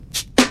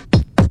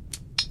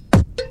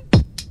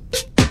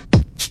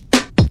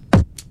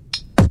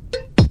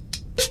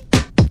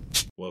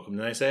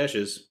Welcome to Nice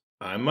Ashes.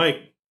 I'm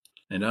Mike.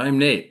 And I'm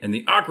Nate. And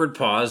the awkward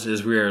pause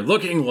is we are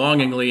looking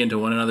longingly into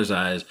one another's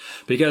eyes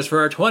because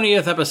for our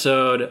 20th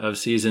episode of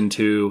Season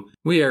 2,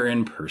 we are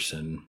in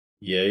person.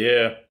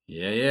 Yeah.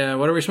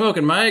 What are we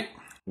smoking, Mike?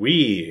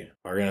 We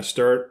are going to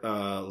start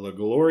La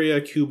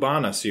Gloria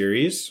Cubana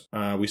series.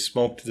 We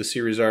smoked the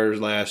series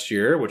ours last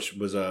year, which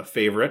was a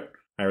favorite.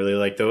 I really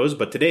like those.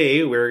 But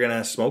today, we're going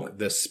to smoke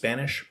the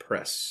Spanish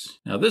Press.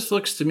 Now, this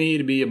looks to me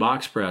to be a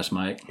box press,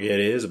 Mike. It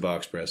is a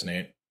box press,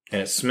 Nate. And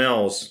it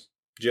smells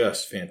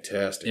just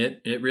fantastic.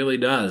 It really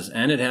does.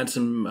 And it had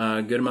some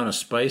good amount of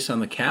spice on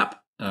the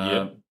cap.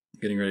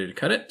 Getting ready to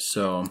cut it.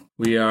 So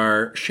we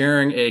are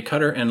sharing a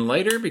cutter and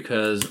lighter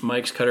because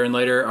Mike's cutter and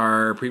lighter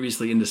are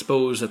previously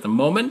indisposed at the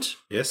moment.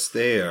 Yes,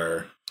 they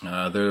are.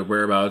 Their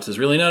whereabouts is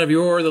really none of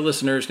your, the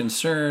listeners'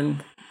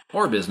 concern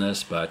or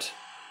business, but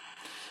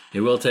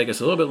it will take us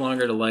a little bit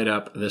longer to light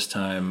up this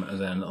time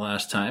than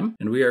last time.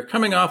 And we are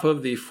coming off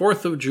of the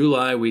 4th of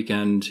July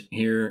weekend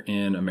here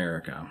in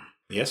America.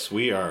 Yes,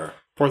 we are.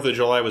 4th of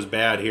July was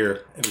bad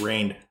here. It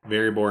rained.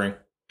 Very boring.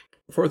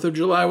 4th of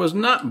July was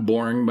not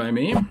boring by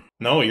me.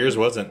 No, yours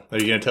wasn't. Are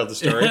you going to tell the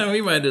story? Yeah,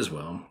 we might as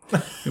well.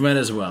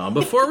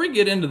 Before we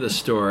get into the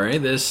story,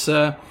 this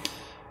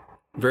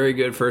very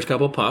good first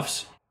couple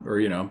puffs,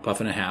 or, puff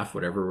and a half,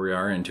 whatever we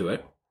are into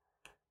it.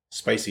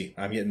 Spicy.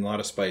 I'm getting a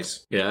lot of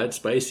spice. Yeah, it's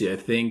spicy. I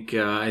think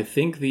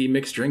the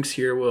mixed drinks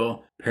here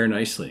will pair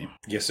nicely.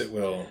 Yes, it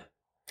will.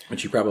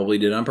 Which you probably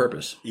did on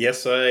purpose.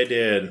 Yes, I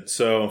did.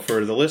 So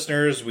for the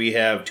listeners, we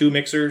have two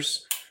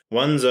mixers.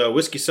 One's a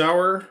whiskey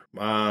sour,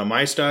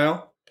 my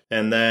style,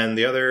 and then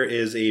the other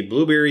is a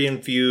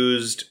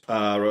blueberry-infused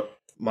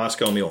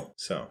Moscow Mule.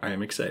 So I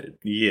am excited.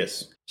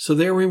 Yes. So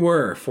there we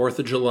were, 4th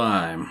of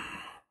July.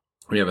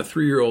 We have a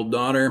 3-year-old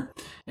daughter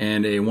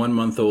and a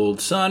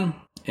 1-month-old son.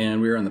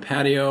 And we were on the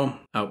patio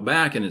out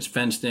back, and it's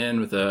fenced in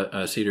with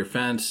a cedar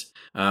fence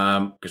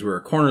because we're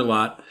a corner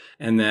lot.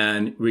 And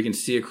then we can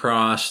see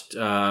across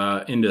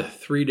into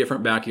 3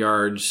 different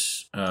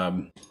backyards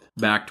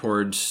back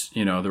towards,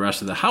 the rest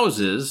of the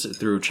houses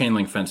through chain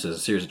link fences, a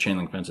series of chain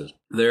link fences.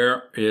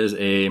 There is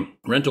a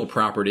rental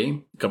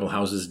property a couple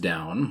houses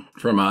down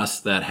from us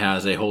that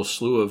has a whole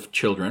slew of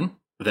children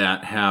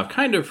that have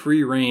kind of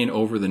free reign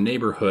over the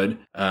neighborhood.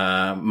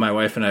 My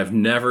wife and I have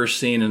never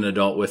seen an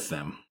adult with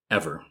them.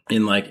 Ever.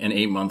 In like an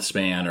 8-month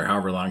span or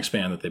however long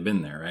span that they've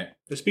been there, right?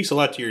 This speaks a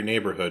lot to your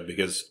neighborhood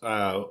because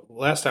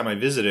last time I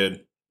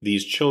visited,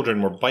 these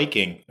children were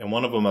biking and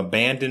one of them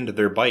abandoned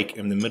their bike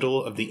in the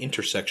middle of the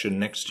intersection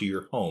next to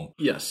your home.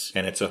 Yes.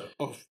 And it's a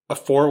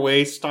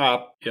 4-way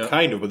stop,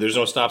 kind of, but there's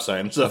no stop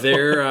sign. So.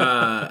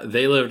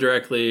 They live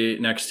directly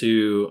next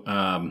to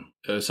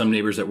some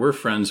neighbors that we're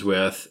friends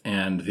with,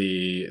 and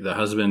the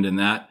husband in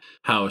that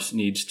house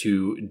needs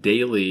to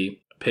daily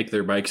pick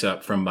their bikes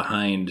up from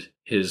behind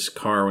his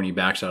car when he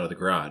backs out of the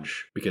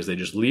garage because they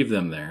just leave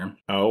them there.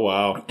 Oh,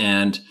 wow.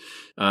 And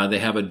they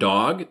have a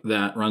dog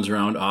that runs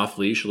around off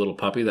leash, a little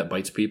puppy that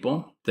bites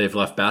people. They've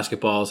left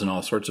basketballs and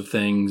all sorts of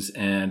things,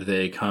 and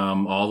they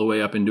come all the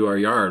way up into our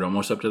yard,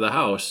 almost up to the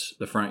house,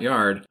 the front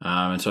yard.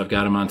 And so I've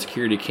got them on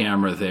security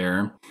camera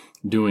there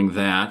doing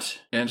that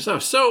and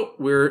stuff. So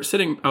we're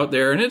sitting out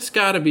there, and it's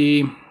got to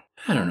be,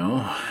 I don't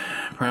know,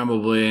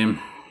 probably...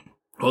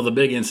 Well, the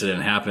big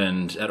incident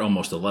happened at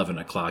almost 11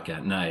 o'clock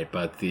at night,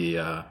 but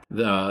there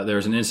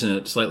was an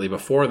incident slightly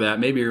before that,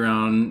 maybe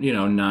around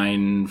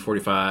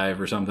 9:45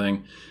 or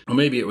something. Well,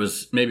 maybe it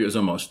was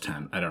almost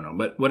 10. I don't know,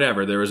 but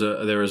whatever. There was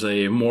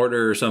a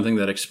mortar or something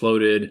that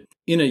exploded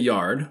in a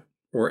yard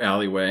or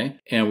alleyway,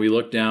 and we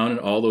looked down, and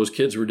all those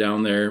kids were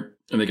down there,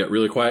 and they got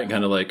really quiet and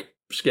kind of like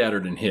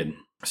scattered and hid.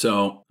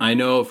 So I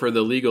know for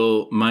the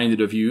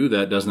legal-minded of you,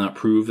 that does not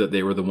prove that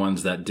they were the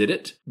ones that did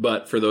it.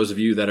 But for those of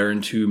you that are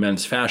into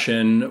men's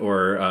fashion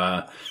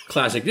or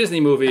classic Disney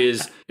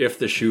movies, if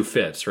the shoe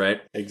fits, right?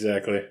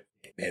 Exactly.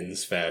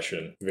 Men's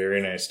fashion. Very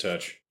nice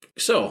touch.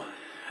 So,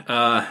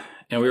 and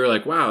we were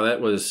like, wow, that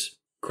was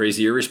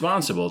crazy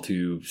irresponsible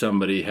to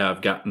somebody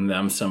have gotten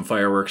them some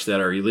fireworks that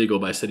are illegal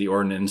by city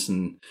ordinance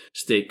and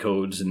state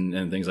codes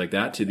and things like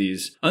that to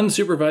these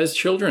unsupervised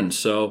children.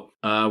 So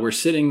we're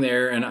sitting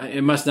there, and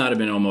it must have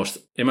been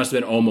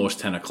almost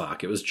 10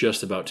 o'clock. It was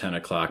just about 10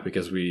 o'clock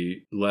because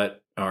we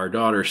let our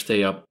daughter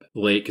stay up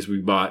late because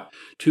we bought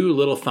 2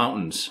 little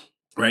fountains,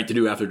 right, to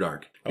do after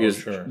dark. Because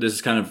sure.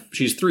 This is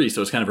she's 3,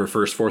 so it's kind of her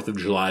first 4th of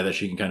July that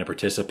she can kind of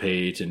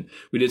participate. And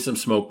we did some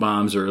smoke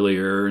bombs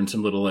earlier and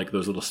some little,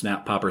 those little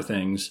snap popper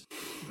things.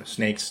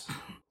 Snakes?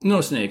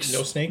 No snakes.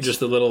 No snakes? Just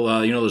the little,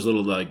 those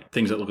little,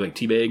 things that look like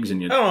tea bags and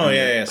you pop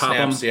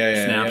snaps. Them.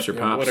 Snaps or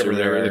pops whatever or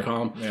whatever they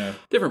call them. Yeah.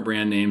 Different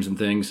brand names and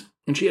things.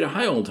 And she had a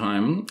high old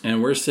time,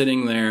 and we're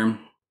sitting there,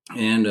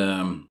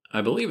 and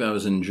I believe I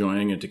was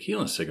enjoying a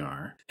tequila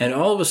cigar. And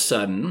all of a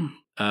sudden...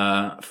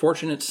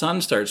 Fortunate Son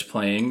starts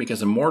playing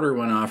because a mortar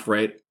went off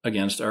right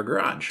against our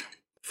garage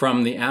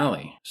from the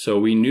alley. So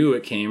we knew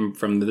it came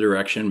from the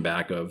direction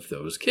back of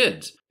those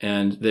kids.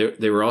 And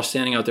they were all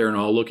standing out there and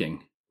all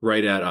looking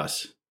right at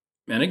us.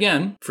 And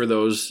again, for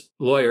those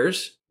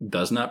lawyers,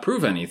 does not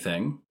prove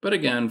anything. But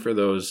again, for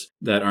those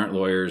that aren't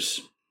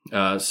lawyers,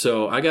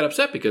 So I got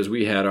upset because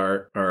we had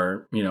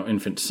our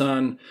infant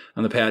son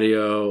on the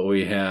patio.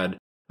 We had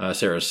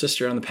Sarah's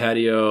sister on the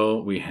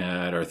patio. We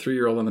had our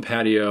 3-year-old on the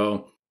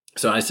patio.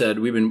 So I said,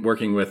 we've been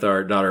working with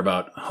our daughter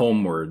about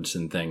home words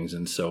and things.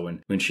 And so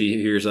when she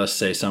hears us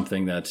say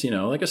something that's,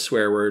 like a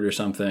swear word or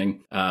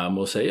something,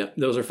 we'll say, yeah,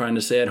 those are fine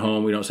to say at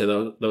home. We don't say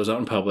those out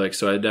in public.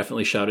 So I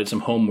definitely shouted some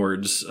home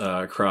words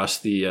across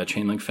the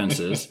chain link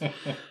fences.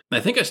 I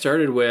think I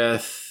started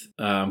with,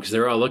 because they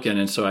were all looking.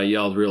 And so I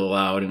yelled real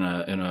loud in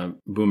a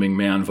booming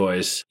man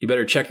voice, "You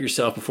better check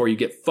yourself before you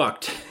get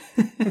fucked."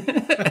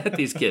 At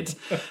these kids.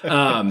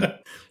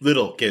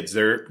 Little kids.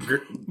 They're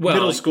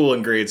middle school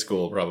and grade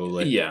school,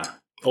 probably. Yeah.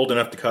 Old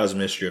enough to cause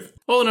mischief.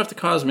 Old enough to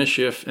cause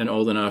mischief and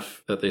old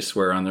enough that they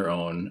swear on their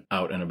own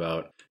out and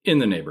about in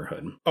the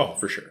neighborhood. Oh,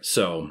 for sure.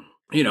 So,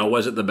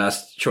 was it the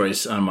best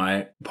choice on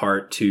my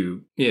part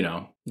to,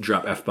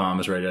 drop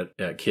F-bombs right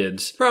at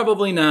kids?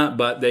 Probably not,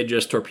 but they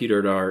just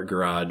torpedoed our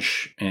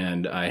garage,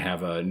 and I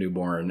have a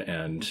newborn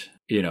and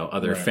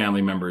other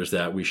family members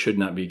that we should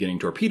not be getting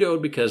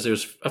torpedoed because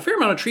there's a fair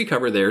amount of tree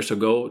cover there. So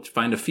go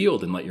find a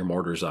field and let your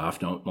mortars off.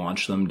 Don't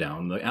launch them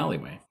down the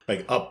alleyway.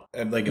 Like up,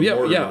 like a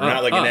mortar,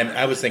 not like an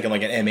I was thinking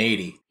like an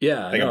M80.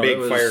 Yeah. Like a big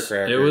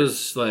firecracker. It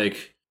was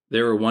like,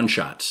 they were one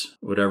shots,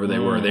 whatever they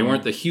were. They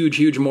weren't the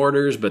huge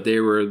mortars, but they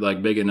were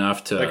like big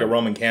enough to... Like a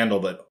Roman candle,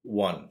 but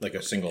one, like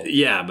a single.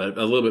 Yeah, but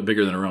a little bit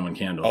bigger than a Roman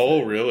candle.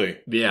 Oh, really?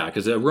 Yeah,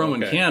 because a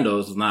Roman candle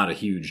is not a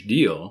huge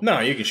deal. No,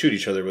 you can shoot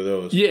each other with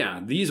those. Yeah,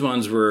 these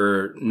ones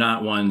were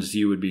not ones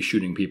you would be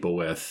shooting people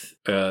with,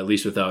 at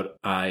least without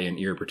eye and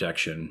ear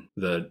protection,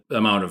 the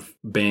amount of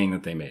bang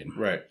that they made.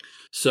 Right.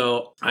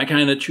 So I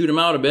kind of chewed them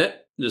out a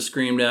bit, just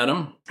screamed at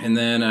them, and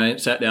then I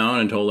sat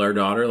down and told our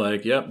daughter,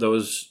 like, yep,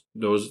 that's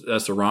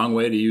the wrong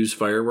way to use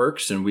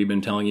fireworks. And we've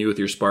been telling you with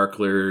your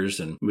sparklers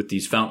and with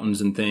these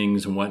fountains and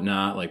things and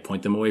whatnot, like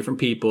point them away from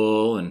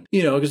people. And,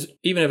 because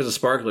even if it's a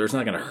sparkler, it's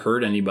not going to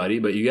hurt anybody,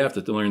 but you have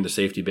to learn the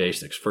safety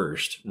basics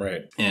first.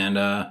 Right. And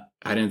I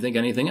didn't think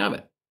anything of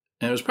it.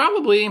 And it was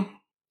probably,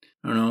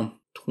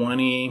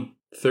 20,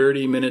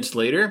 30 minutes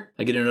later,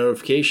 I get a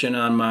notification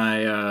on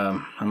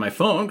my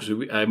phone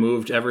because I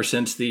moved ever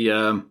since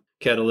the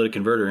catalytic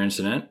converter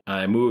incident.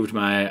 I moved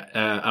my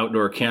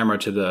outdoor camera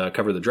to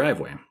cover the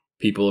driveway.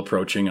 People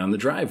approaching on the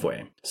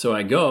driveway. So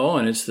I go,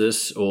 and it's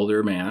this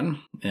older man,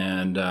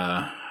 and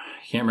I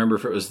can't remember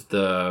if it was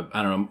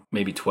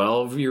maybe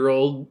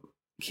 12-year-old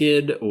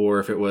kid or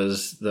if it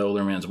was the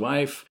older man's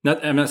wife.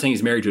 I'm not saying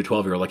he's married to a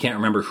 12-year-old. I can't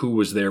remember who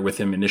was there with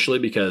him initially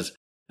because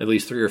at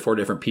least 3 or 4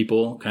 different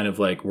people kind of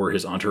like were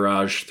his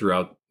entourage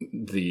throughout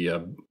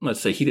the, let's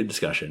say, heated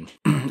discussion.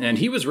 And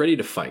he was ready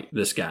to fight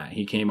this guy.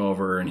 He came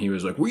over and he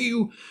was like, were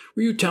you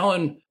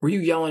yelling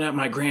at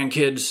my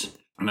grandkids?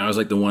 And I was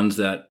like the ones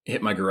that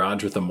hit my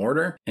garage with a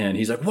mortar. And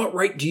he's like, what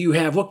right do you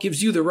have? What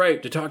gives you the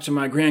right to talk to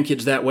my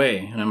grandkids that way?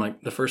 And I'm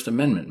like, the First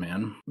Amendment,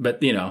 man.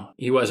 But,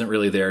 he wasn't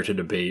really there to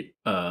debate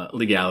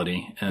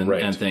legality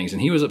and things.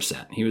 And he was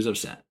upset.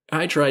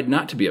 I tried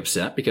not to be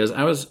upset because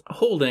I was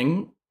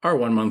holding our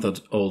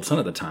 1-month-old son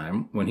at the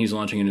time when he's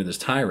launching into this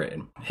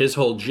tirade. His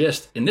whole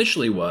gist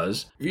initially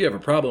was, if you have a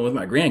problem with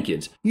my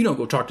grandkids, you don't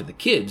go talk to the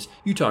kids,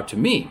 you talk to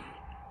me.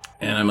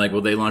 And I'm like, well,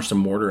 they launched a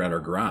mortar at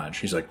our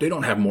garage. He's like, they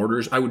don't have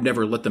mortars. I would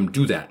never let them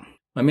do that.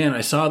 My man,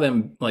 I saw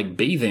them like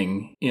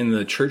bathing in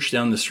the church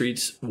down the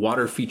street's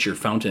water feature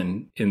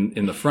fountain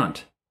in the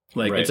front.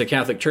 Like, It's a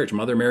Catholic church.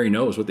 Mother Mary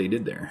knows what they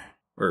did there.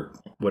 Or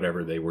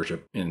whatever they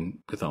worship in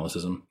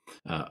Catholicism.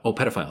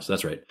 Pedophiles.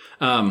 That's right.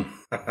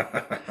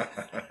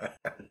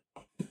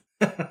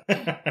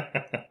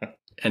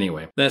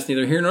 Anyway, that's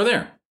neither here nor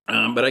there.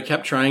 But I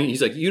kept trying.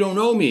 He's like, you don't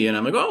know me. And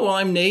I'm like, oh, well,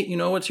 I'm Nate.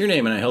 What's your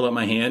name? And I held up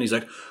my hand. He's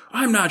like,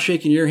 I'm not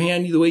shaking your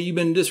hand the way you've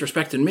been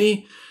disrespecting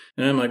me.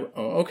 And I'm like,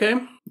 oh, okay.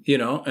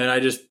 And I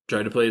just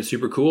tried to play it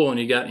super cool. And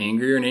he got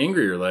angrier and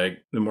angrier,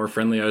 like the more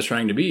friendly I was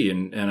trying to be.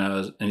 And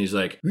he's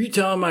like, are you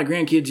telling my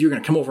grandkids you're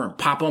going to come over and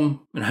pop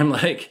them? And I'm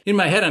like, in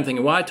my head, I'm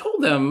thinking, well, I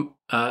told them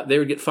they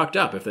would get fucked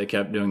up if they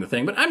kept doing the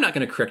thing. But I'm not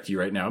going to correct you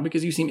right now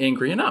because you seem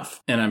angry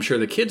enough. And I'm sure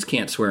the kids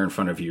can't swear in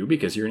front of you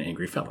because you're an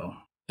angry fellow.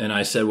 And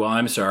I said, well,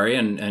 I'm sorry.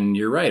 And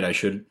you're right.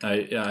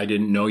 I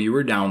didn't know you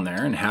were down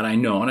there. And had I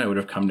known, I would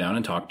have come down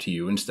and talked to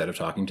you instead of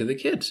talking to the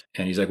kids.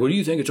 And he's like, well, do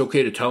you think it's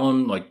okay to tell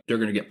them like they're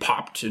going to get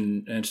popped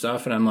and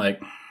stuff? And I'm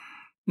like,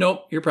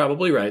 nope, you're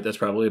probably right. That's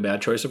probably a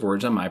bad choice of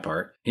words on my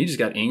part. He just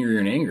got angrier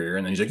and angrier.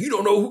 And then he's like, you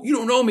don't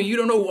know me. You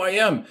don't know who I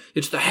am.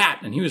 It's the hat.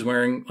 And he was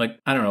wearing like,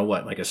 I don't know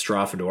what, like a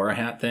straw fedora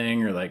hat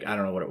thing or like, I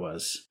don't know what it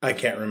was. I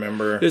can't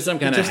remember. It's some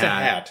kind of just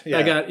hat. A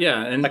hat.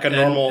 Yeah. And like a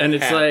normal and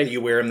hat it's like, that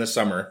you wear in the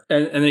summer.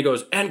 And then he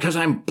goes, and because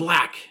I'm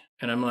black.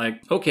 And I'm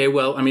like, okay,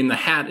 well, I mean, the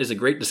hat is a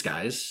great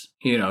disguise.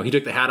 He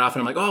took the hat off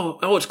and I'm like,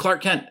 oh, it's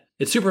Clark Kent.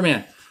 It's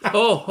Superman.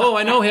 Oh,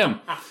 I know him.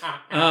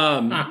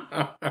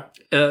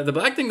 The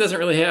black thing doesn't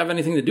really have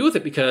anything to do with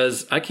it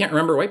because I can't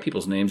remember white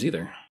people's names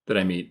either that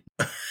I meet.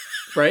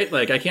 Right?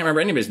 Like, I can't remember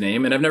anybody's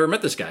name, and I've never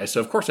met this guy,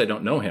 so of course I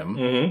don't know him.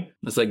 Mm-hmm.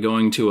 It's like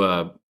going to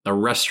a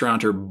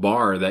restaurant or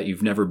bar that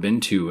you've never been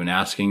to and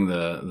asking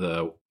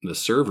the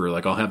server,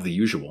 like, I'll have the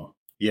usual.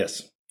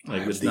 Yes.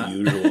 Like, it's the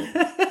usual.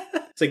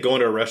 It's like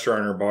going to a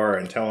restaurant or bar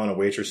and telling a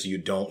waitress you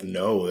don't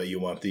know that you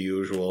want the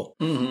usual.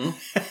 Mm-hmm.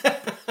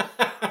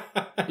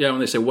 Yeah, when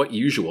they say, what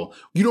usual?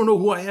 You don't know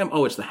who I am?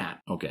 Oh, it's the hat.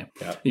 Okay.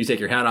 Yeah. You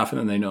take your hat off and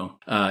then they know,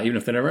 even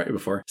if they never met you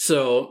before.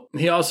 So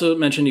he also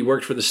mentioned he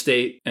worked for the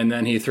state and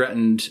then he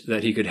threatened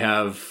that he could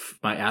have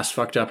my ass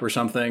fucked up or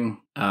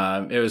something.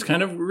 It was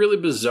kind of really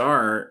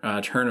bizarre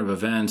turn of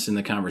events in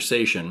the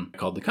conversation. I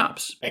called the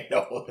cops. I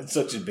know. It's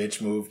such a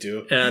bitch move,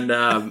 too. And,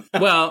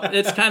 well,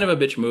 it's kind of a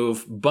bitch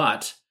move,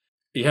 but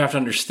you have to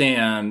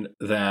understand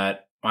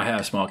that I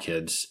have small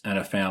kids and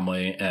a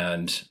family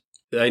and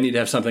I need to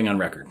have something on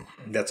record.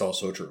 That's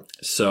also true.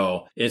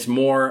 So it's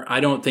more, I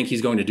don't think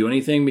he's going to do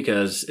anything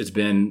because it's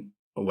been,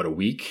 a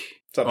week?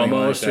 Something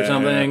almost like that, or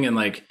something. Yeah. And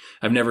like,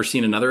 I've never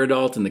seen another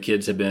adult and the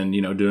kids have been,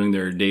 doing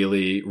their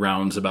daily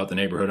rounds about the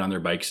neighborhood on their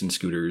bikes and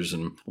scooters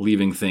and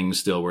leaving things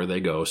still where they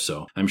go.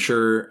 So I'm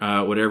sure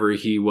whatever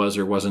he was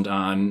or wasn't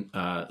on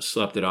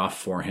slept it off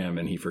for him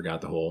and he forgot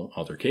the whole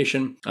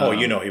altercation.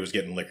 He was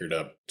getting liquored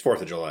up. It's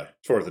 4th of July.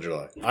 It's 4th of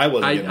July. I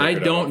wasn't getting liquored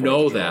up. I don't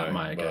know that,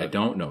 Mike. I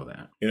don't know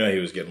that. He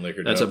was getting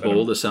liquored up. That's a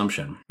bold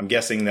assumption. I'm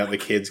guessing that the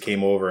kids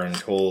came over and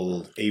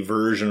told a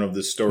version of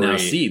the story. Now,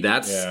 see,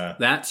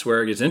 that's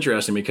where it gets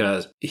interesting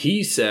because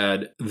he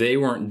said they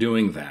weren't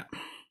doing that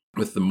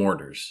with the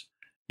mortars.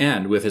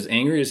 And with as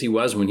angry as he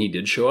was when he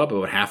did show up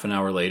about half an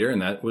hour later,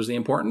 and that was the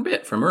important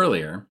bit from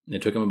earlier,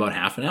 it took him about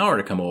half an hour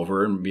to come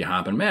over and be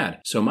hopping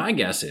mad. So my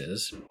guess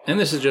is, and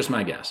this is just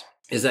my guess,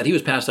 is that he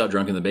was passed out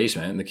drunk in the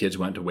basement and the kids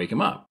went to wake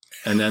him up.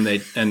 And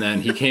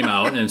then he came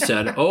out and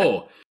said,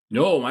 "Oh,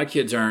 no, my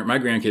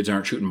grandkids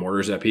aren't shooting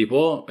mortars at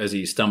people," as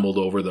he stumbled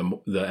over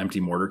the empty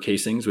mortar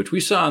casings, which we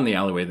saw in the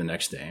alleyway the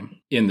next day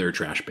in their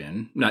trash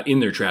bin. Not in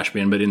their trash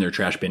bin, but in their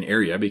trash bin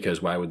area,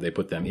 because why would they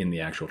put them in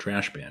the actual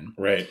trash bin?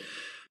 Right.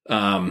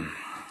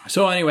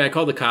 So anyway, I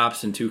called the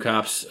cops and 2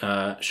 cops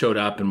showed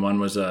up, and one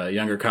was a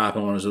younger cop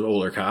and one was an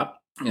older cop.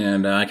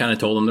 And I kind of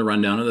told them the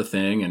rundown of the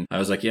thing. And I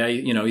was like, yeah,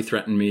 he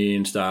threatened me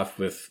and stuff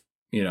with,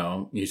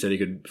 he said he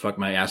could fuck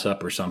my ass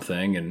up or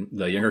something. And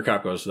the younger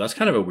cop goes, "So that's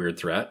kind of a weird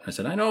threat." I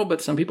said, "I know,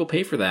 but some people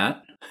pay for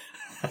that."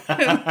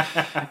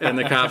 And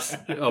the cops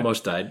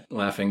almost died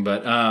laughing.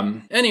 But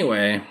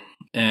anyway,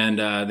 and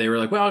they were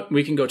like, "Well,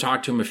 we can go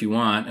talk to him if you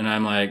want." And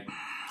I'm like,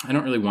 I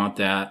don't really want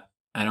that.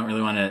 I don't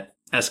really want to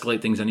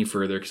escalate things any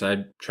further because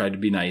I tried to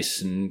be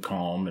nice and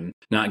calm and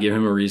not give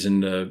him a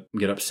reason to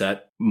get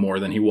upset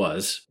more than he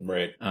was.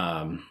 Right.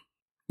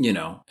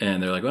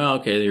 And they're like, "Well,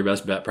 okay, your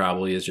best bet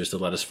probably is just to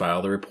let us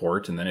file the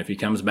report. And then if he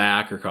comes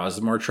back or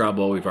causes more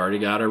trouble, we've already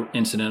got our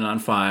incident on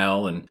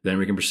file and then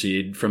we can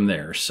proceed from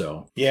there."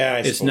 So yeah,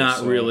 it's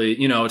not really,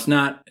 it's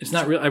not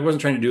really, I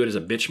wasn't trying to do it as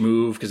a bitch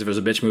move because if it was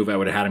a bitch move, I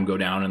would have had him go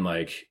down and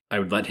I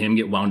would let him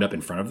get wound up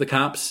in front of the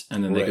cops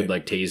and then they could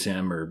tase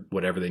him or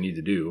whatever they need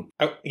to do.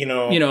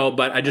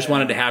 But I just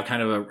wanted to have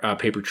kind of a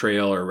paper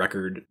trail or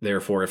record.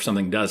 Therefore, if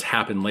something does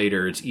happen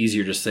later, it's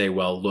easier to say,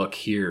 well, look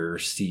here,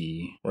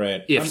 see.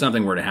 Right. If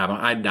something were to happen,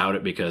 I doubt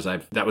it because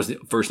that was the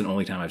first and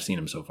only time I've seen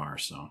him so far.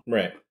 So.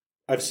 Right.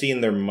 I've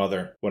seen their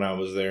mother when I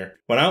was there.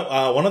 One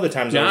of the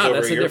times I was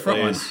over at your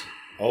place. One.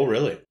 Oh,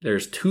 really?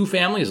 There's 2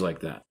 families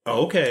like that.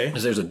 Oh, okay.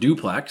 Because there's a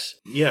duplex.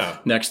 Yeah.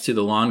 Next to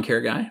the lawn care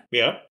guy.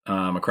 Yeah.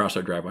 Across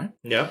our driveway.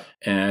 Yeah.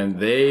 And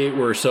they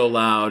were so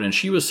loud, and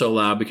she was so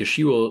loud because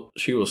she will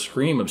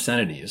scream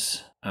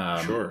obscenities.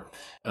 Sure.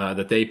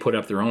 That they put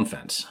up their own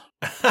fence.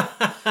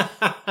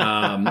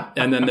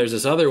 And then there's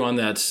this other one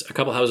that's a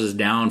couple houses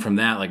down from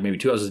that, like maybe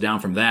 2 houses down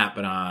from that,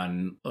 but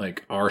on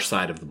like our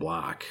side of the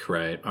block,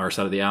 right? Our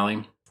side of the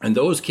alley. And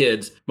those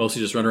kids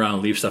mostly just run around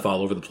and leave stuff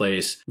all over the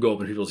place, go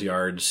up in people's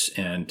yards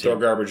and throw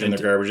garbage in their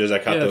garbages. I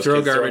caught those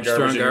kids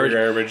throwing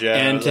garbage, yeah.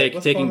 And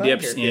taking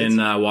dips in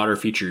water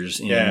features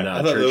in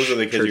I thought those were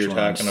the kids you were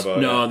talking about.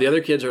 No, the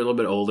other kids are a little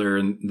bit older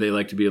and they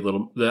like to be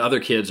the other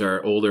kids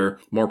are older,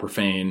 more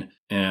profane,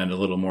 and a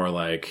little more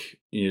like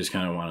you just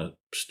kind of want to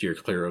steer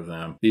clear of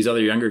them. These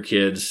other younger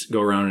kids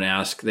go around and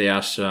asked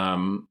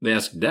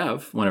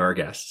Dev, one of our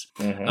guests,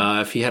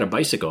 if he had a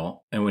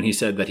bicycle. And when he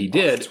said that he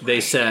did, they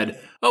said,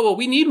 "Oh, well,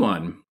 we need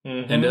one."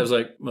 Mm-hmm. And Dev's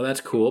like, "Well,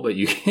 that's cool, but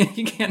you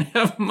can't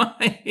have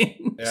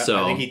mine." Yeah,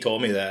 so I think he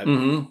told me that.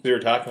 Mm-hmm. We were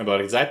talking about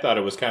it because I thought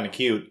it was kind of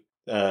cute.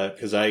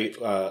 Because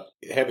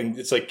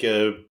it's like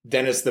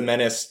Dennis the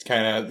Menace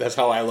kind of, that's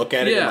how I look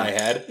at it in my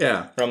head.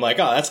 Yeah. Where I'm like,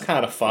 oh, that's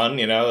kind of fun,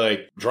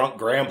 like drunk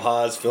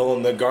grandpas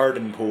filling the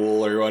garden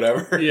pool or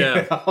whatever.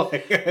 Yeah.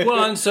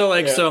 Well, and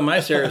so so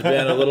my Sarah's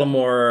been a little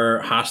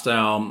more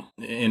hostile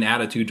in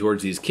attitude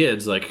towards these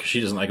kids. Like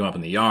she doesn't like them up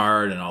in the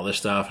yard and all this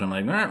stuff. And I'm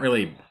like, they're not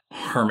really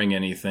harming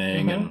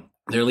anything. And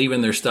they're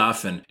leaving their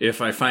stuff, and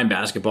if I find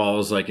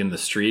basketballs like in the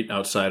street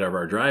outside of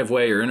our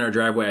driveway or in our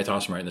driveway, I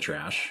toss them right in the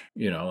trash.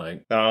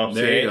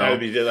 I'd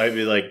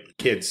be like,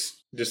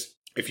 kids, just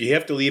if you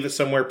have to leave it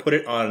somewhere, put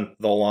it on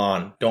the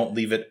lawn. Don't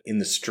leave it in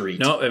the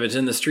street. No, if it's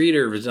in the street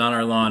or if it's on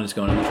our lawn, it's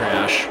going in the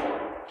trash.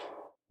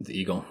 The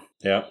eagle.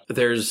 Yeah.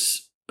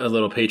 There's a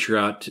little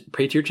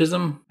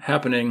patriotism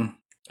happening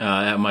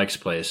at Mike's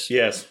place.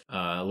 Yes.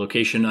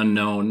 Location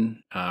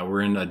unknown.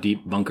 We're in a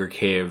deep bunker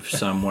cave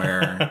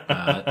somewhere,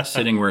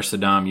 sitting where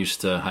Saddam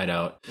used to hide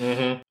out.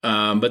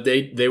 Mm-hmm. But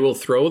they will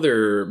throw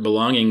their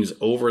belongings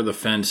over the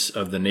fence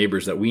of the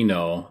neighbors that we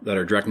know that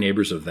are direct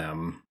neighbors of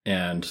them.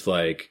 And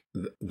like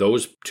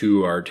those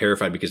two are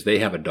terrified because they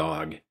have a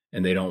dog.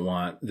 And they don't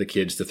want the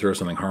kids to throw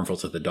something harmful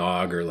to the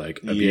dog or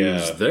like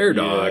abuse their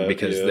dog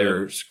because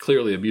they're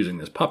clearly abusing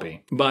this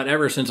puppy. But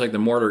ever since like the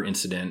mortar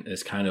incident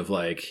is kind of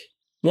like,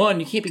 one,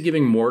 you can't be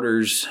giving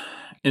mortars.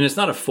 And it's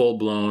not a full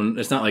blown,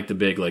 it's not like the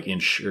big like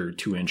 1 or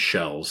 2 inch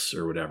shells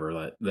or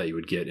whatever that you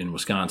would get in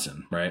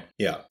Wisconsin, right?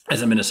 Yeah.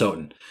 As a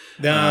Minnesotan.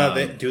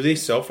 Do they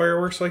sell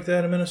fireworks like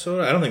that in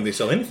Minnesota? I don't think they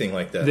sell anything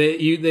like that.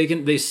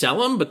 They sell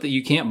them, but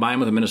you can't buy them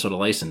with a Minnesota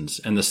license.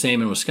 And the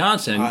same in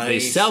Wisconsin.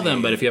 They sell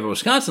them, but if you have a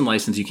Wisconsin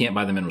license, you can't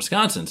buy them in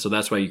Wisconsin. So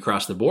that's why you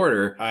cross the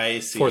border. I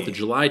see. 4th of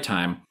July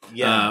time.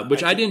 Yeah.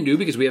 Which I didn't do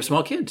because we have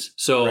small kids.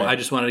 So I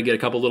just wanted to get a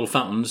couple little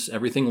fountains,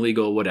 everything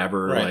legal,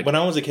 whatever. Right. Like, when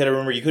I was a kid, I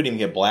remember you couldn't even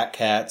get black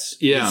cats.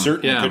 Yeah. You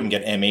certainly couldn't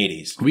get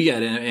M80s. We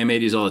got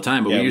M80s all the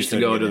time, but we used to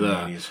go to the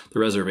M80s.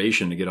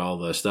 reservation to get all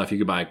the stuff. You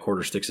could buy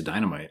quarter sticks of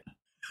dynamite.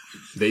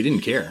 They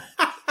didn't care.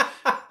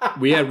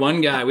 We had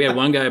one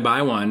guy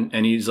buy one,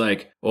 and he's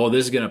like, "Oh,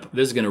 this is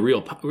gonna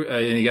real,"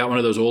 and he got one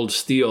of those old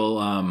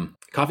steel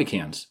coffee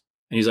cans.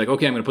 And he's like,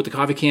 okay, I'm going to put the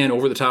coffee can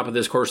over the top of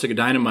this quarter stick of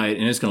dynamite,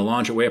 and it's going to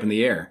launch it way up in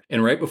the air.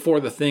 And right before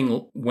the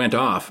thing went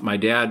off, my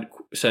dad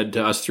said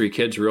to us 3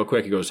 kids real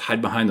quick, he goes,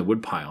 hide behind the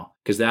wood pile.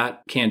 Because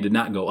that can did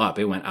not go up.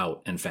 It went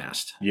out and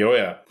fast. Oh,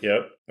 yeah.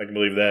 Yep. I can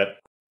believe that.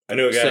 I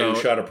knew a guy who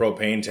shot a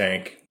propane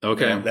tank.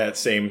 Okay. That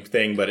same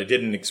thing, but it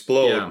didn't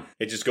explode. Yeah.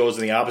 It just goes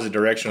in the opposite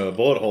direction of the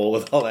bullet hole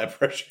with all that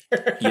pressure.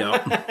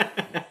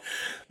 Yep.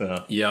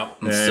 Yep.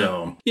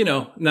 So,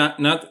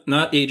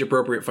 not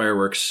age-appropriate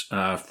fireworks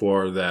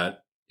for that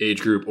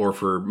age group or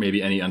for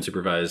maybe any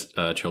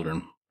unsupervised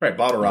children. Right,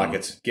 bottle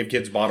rockets. Give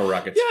kids bottle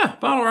rockets. Yeah,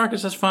 bottle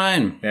rockets, that's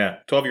fine. Yeah,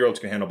 12-year-olds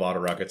can handle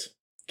bottle rockets.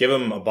 Give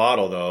them a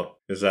bottle, though,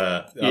 because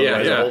otherwise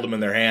they'll hold them in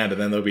their hand and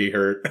then they'll be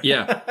hurt.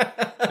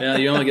 Yeah,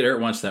 you only get hurt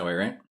once that way,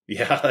 right?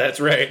 Yeah, that's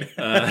right.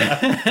 I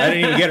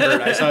didn't even get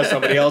hurt. I saw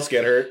somebody else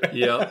get hurt.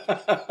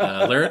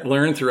 Yep.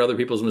 Learn through other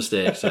people's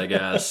mistakes, I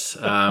guess.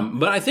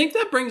 But I think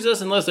that brings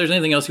us, unless there's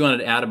anything else you wanted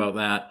to add about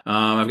that,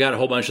 I've got a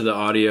whole bunch of the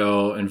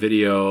audio and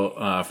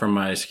video from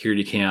my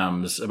security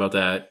cams about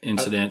that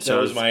incident. That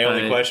was my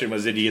only question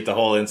was, did you get the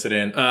whole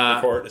incident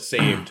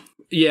saved?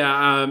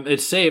 Yeah,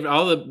 it's saved.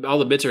 All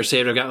the bits are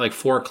saved. I've got like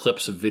 4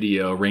 clips of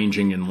video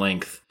ranging in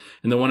length.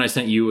 And the one I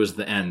sent you was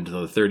the end,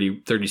 the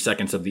 30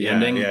 seconds of the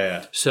ending.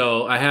 Yeah.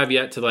 So I have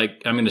yet to I'm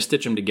going to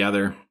stitch them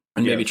together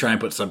and maybe try and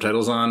put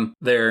subtitles on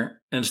there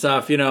and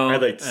stuff, I'd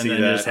like to see that.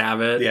 And then just have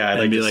it. Yeah, I'd and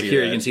like be to like, see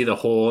here, that. you can see the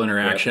whole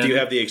interaction. Yeah. Do you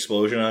have the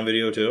explosion on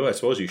video too? I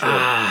suppose you should.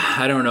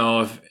 I don't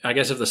know. I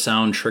guess if the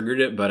sound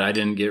triggered it, but I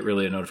didn't get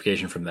really a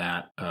notification from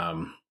that.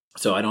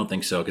 So I don't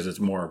think so because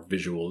it's more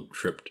visual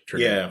trigger.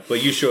 Yeah,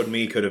 but you showed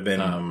me could have been.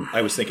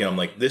 I was thinking, I'm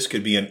like, this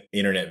could be an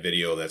internet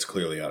video that's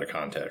clearly out of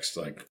context.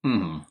 Like,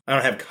 I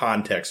don't have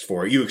context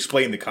for it. You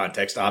explained the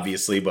context,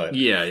 obviously, but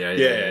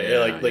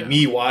yeah. Like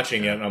me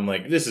watching it, I'm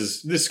like,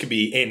 this could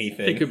be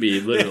anything. It could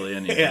be literally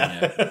anything.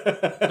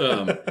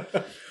 Yeah.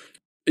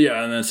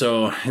 Yeah, and then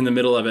so in the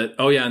middle of it,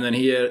 and then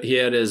he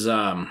had his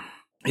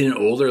an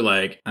older,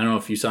 I don't know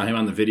if you saw him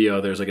on the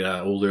video, there's like an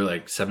older,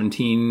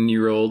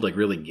 17-year-old,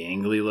 really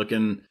gangly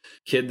looking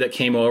kid that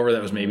came over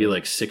that was maybe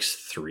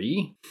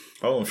 6'3".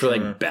 Oh,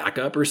 for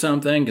backup or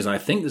something. Because I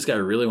think this guy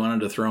really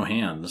wanted to throw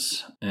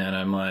hands. And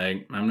I'm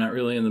like, I'm not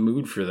really in the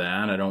mood for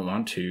that. I don't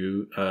want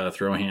to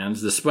throw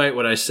hands. Despite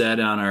what I said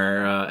on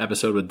our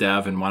episode with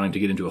Dev and wanting to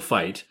get into a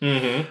fight.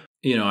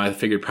 Mm-hmm. I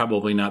figured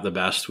probably not the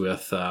best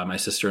with my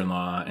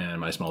sister-in-law and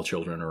my small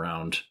children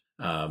around.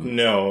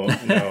 No,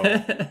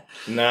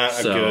 not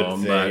a good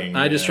thing. But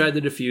I just tried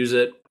to diffuse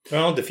it.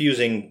 Well,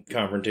 diffusing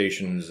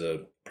confrontation is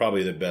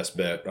probably the best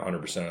bet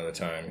 100% of the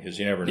time because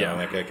you never know.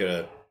 Yeah. That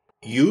guy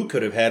you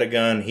could have had a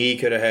gun, he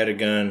could have had a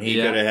gun, he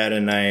could have had a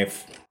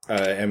knife,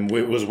 and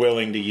was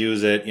willing to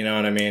use it. You know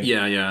what I mean?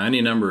 Yeah.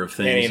 Any number of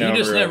things. You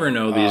just never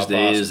know these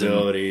days.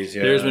 Possibilities.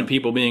 Yeah. There's been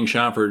people being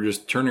shot for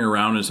just turning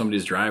around in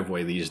somebody's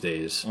driveway these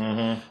days.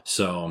 Mm-hmm.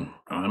 So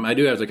I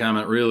do have to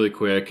comment really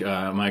quick.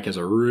 Mike has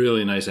a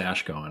really nice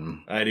ash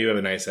going. I do have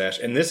a nice ash,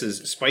 and this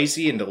is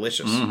spicy and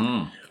delicious.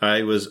 Mm-hmm.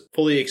 I was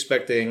fully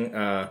expecting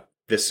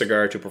this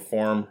cigar to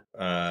perform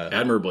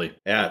admirably.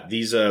 Yeah,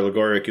 these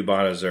Gloria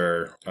Cubanas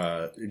are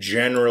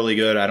generally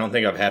good. I don't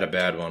think I've had a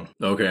bad one.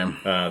 Okay.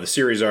 The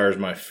Series R is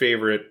my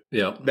favorite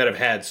that I've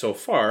had so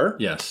far.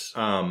 Yes.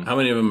 How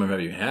many of them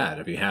have you had?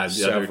 Have you had the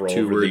several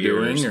other 2 we're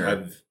doing?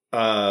 Or?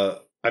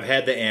 I've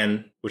had the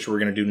N, which we're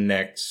going to do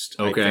next.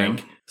 Okay. I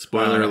think.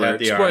 Spoiler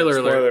alert.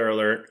 Spoiler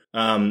alert.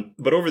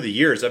 But over the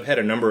years, I've had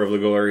a number of La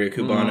Gloria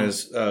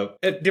Cubanas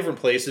at different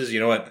places. You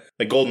know what?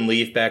 Like Golden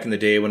Leaf back in the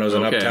day when I was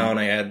in Uptown,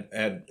 I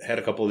had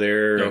a couple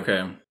there.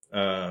 Okay.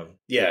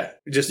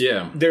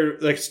 They're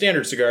like a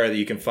standard cigar that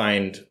you can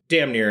find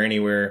damn near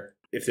anywhere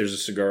if there's a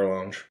cigar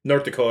lounge.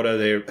 North Dakota,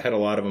 they had a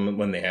lot of them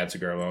when they had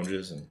cigar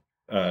lounges, and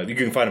You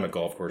can find them at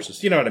golf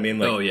courses. You know what I mean?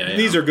 Like,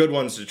 these are good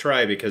ones to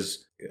try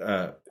because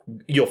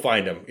you'll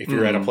find them. If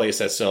you're at a place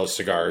that sells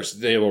cigars,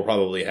 they will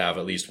probably have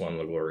at least one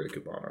La Gloria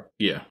Cubana.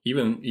 Yeah.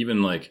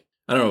 Even like,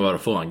 I don't know about a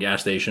full-on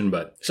gas station,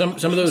 but some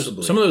of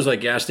those like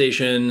gas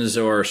stations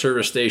or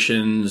service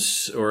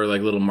stations or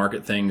like little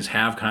market things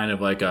have kind of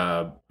like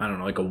a, I don't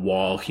know, like a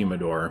wall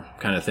humidor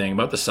kind of thing,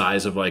 about the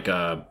size of like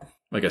a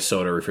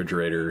soda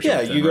refrigerator or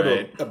something. Yeah, you go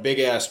to a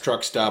big-ass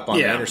truck stop on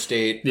the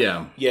interstate.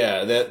 Yeah.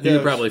 Yeah. You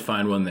could probably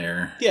find one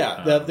there.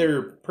 Yeah,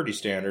 they're pretty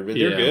standard, but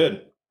they're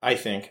good, I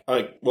think.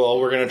 Well,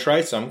 we're going to try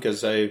some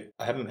because I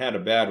haven't had a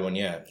bad one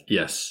yet.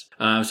 Yes.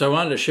 So I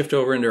wanted to shift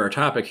over into our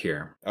topic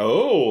here.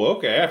 Oh,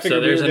 okay. I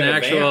figured there's an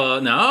actual...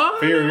 vamp. No, I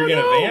figured we were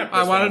going to vamp.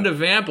 I wanted to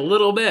vamp a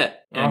little bit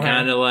and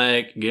kind of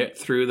like get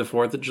through the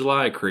 4th of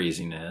July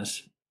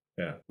craziness.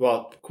 Yeah.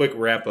 Well, quick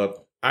wrap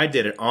up. I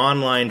did an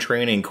online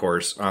training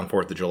course on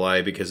 4th of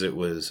July because it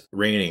was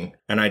raining,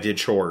 and I did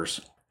chores.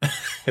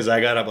 Because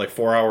I got up like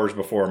 4 hours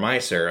before my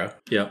Sarah.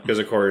 Yeah. Because,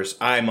 of course,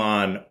 I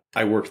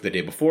worked the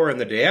day before and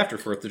the day after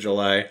 4th of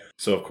July.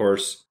 So, of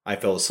course, I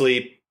fell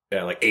asleep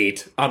at like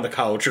 8 on the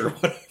couch or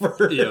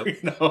whatever. Yep. You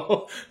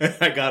know? And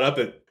I got up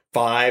at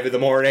 5 in the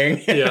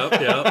morning. Yep.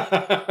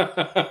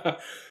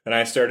 And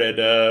I started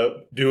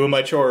doing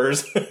my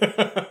chores.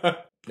 And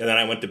then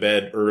I went to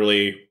bed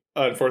early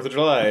on 4th of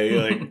July,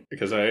 like,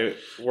 because I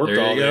worked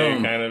all day,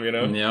 kind of, you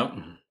know? Yep.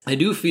 I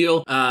do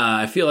feel,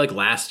 I feel like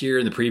last year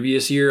and the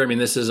previous year, I mean,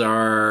 this is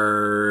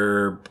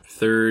our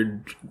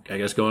 3rd, I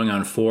guess, going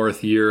on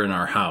 4th year in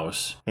our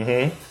house.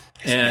 Mm-hmm.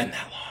 It's been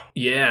that long.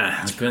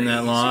 Yeah, it's been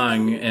that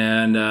long.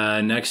 And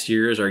next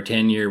year is our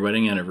 10-year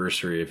wedding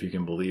anniversary, if you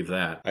can believe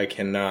that. I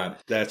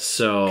cannot. That's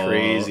so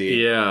crazy.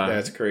 Yeah.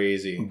 That's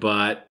crazy.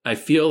 But I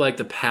feel like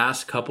the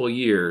past couple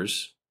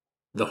years,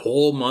 the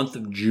whole month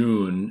of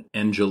June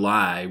and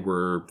July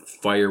were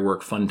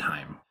firework fun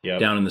time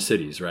down in the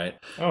cities, right?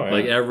 Oh, yeah.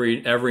 Like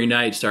every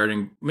night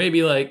starting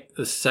maybe like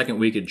the second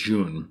week of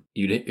June,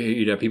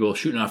 you'd have people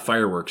shooting off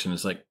fireworks, and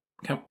it's like,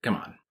 come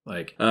on.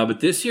 Like, but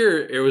this year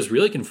it was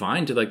really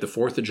confined to like the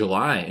 4th of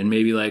July and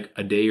maybe like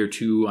a day or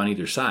two on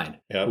either side.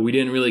 Yep. We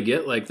didn't really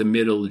get like the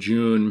middle of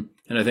June.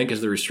 And I think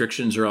as the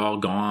restrictions are all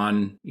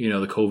gone, you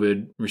know, the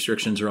COVID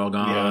restrictions are all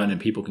gone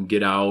and people can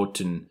get out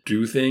and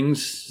do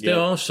things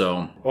still.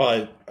 So,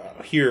 well,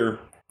 here,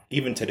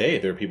 even today,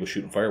 there are people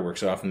shooting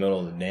fireworks off in the middle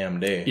of the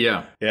damn day.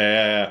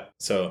 Yeah.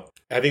 So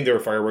I think there were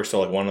fireworks till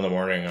like 1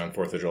 a.m. on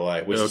 4th of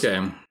July. Which was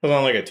on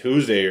like a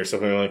Tuesday or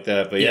something like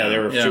that. But they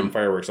were shooting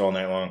fireworks all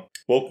night long.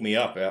 Woke me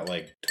up at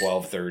like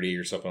 12:30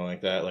 or something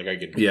like that. Like I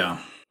could, I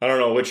don't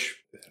know which.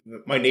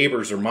 My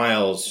neighbors are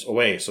miles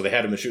away, so they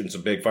had them shooting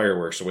some big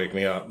fireworks to wake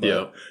me up.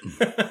 But.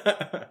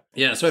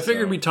 Yeah. So I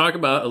figured we'd talk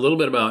about a little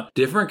bit about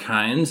different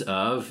kinds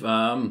of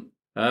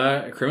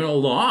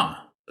criminal law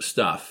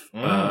stuff.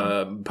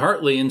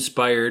 Partly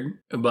inspired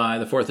by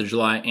the 4th of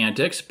July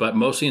antics, but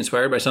mostly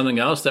inspired by something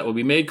else that will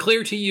be made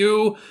clear to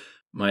you,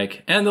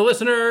 Mike, and the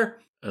listener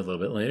a little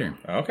bit later.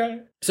 Okay.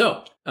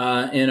 So,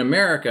 in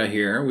America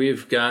here,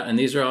 we've got, and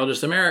these are all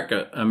just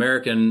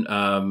American,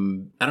 I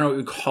don't know what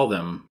we call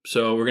them.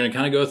 So we're going to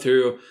kind of go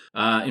through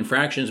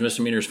infractions,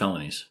 misdemeanors,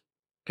 felonies.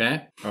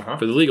 Okay?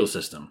 For the legal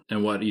system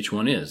and what each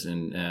one is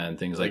and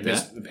things like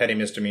that. Petty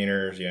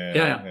misdemeanors,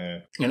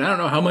 yeah. And I don't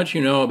know how much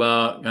you know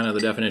about kind of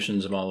the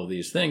definitions of all of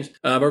these things,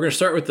 but we're going to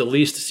start with the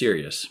least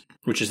serious,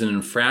 which is an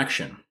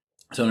infraction.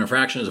 So an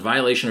infraction is a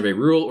violation of a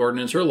rule,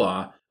 ordinance, or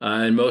law.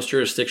 In most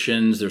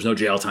jurisdictions, there's no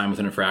jail time with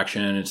an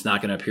infraction. It's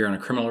not going to appear on a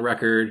criminal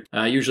record.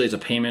 Usually it's a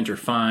payment or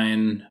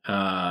fine.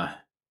 But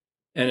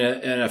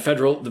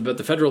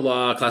the federal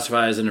law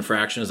classifies an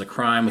infraction as a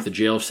crime with a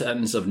jail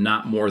sentence of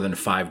not more than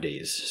 5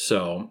 days.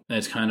 So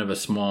it's kind of a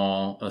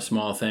small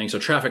thing. So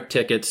traffic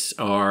tickets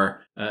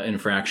are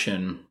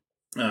infraction.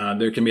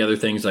 There can be other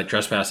things like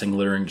trespassing,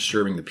 littering,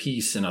 disturbing the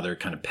peace, and other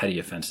kind of petty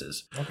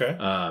offenses. Okay.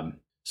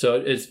 So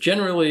it's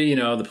generally,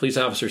 the police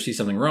officer sees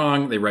something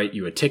wrong, they write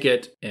you a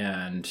ticket,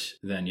 and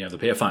then you have to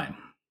pay a fine.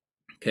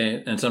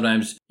 Okay, and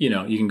sometimes, you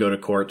can go to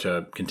court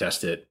to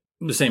contest it,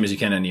 the same as you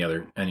can any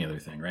other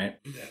thing, right?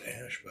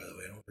 That ash, by the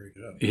way, don't break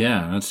it up.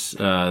 Yeah,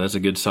 that's a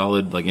good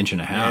solid inch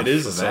and a half. Yeah, it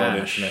is a solid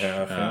inch and a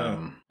half.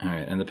 All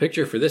right, and the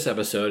picture for this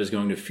episode is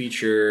going to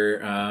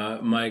feature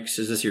Mike's.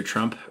 Is this your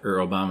Trump or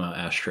Obama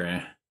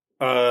ashtray?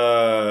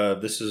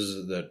 This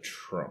is the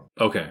Trump.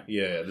 Okay.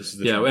 Yeah, this is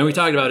the Trump. And we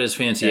talked about his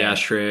fancy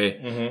ashtray.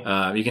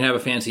 Mm-hmm. You can have a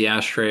fancy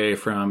ashtray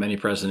from any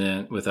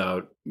president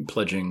without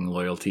pledging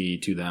loyalty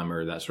to them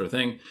or that sort of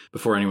thing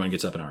before anyone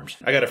gets up in arms.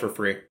 I got it for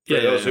free. For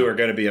those who are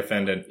going to be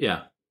offended.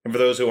 Yeah. And for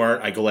those who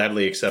aren't, I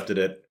gladly accepted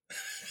it.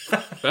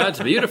 Well, it's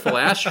a beautiful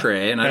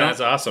ashtray, and that's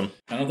awesome.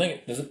 I don't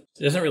think it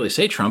doesn't really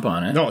say Trump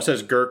on it. No, it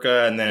says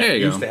Gurkha, and then it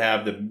used to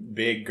have the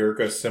big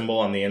Gurkha symbol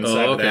on the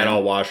inside, but that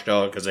all washed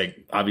out because I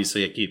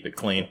keep it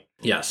clean.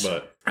 Yes.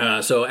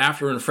 But so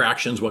after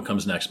infractions, what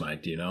comes next,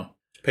 Mike? Do you know?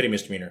 Petty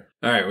misdemeanor.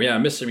 All right. Well, yeah,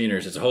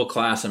 misdemeanors. It's a whole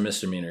class of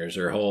misdemeanors,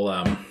 or a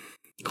whole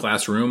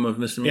classroom of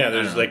misdemeanor. Yeah,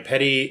 there's like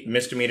petty,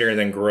 misdemeanor, and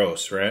then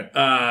gross, right?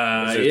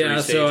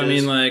 Yeah, so I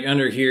mean, like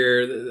under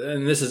here,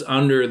 and this is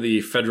under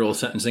the federal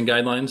sentencing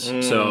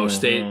guidelines. So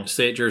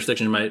state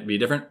jurisdictions might be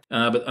different,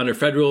 but under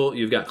federal,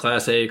 you've got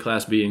Class A,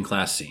 Class B, and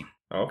Class C.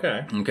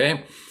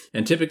 Okay.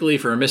 And typically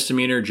for a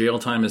misdemeanor, jail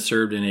time is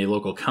served in a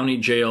local county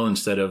jail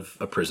instead of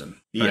a prison.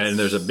 Yes. Right? And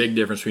there's a big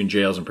difference between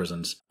jails and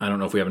prisons. I don't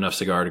know if we have enough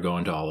cigar to go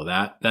into all of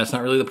that. That's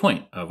not really the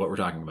point of what we're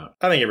talking about.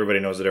 I think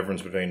everybody knows the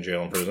difference between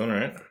jail and prison,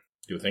 right?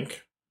 Do you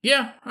think?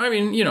 Yeah. I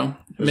mean,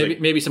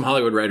 maybe some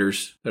Hollywood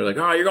writers, they're like,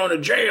 oh, you're going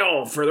to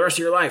jail for the rest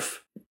of your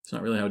life. It's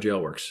not really how jail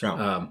works.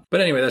 No.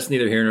 But anyway, that's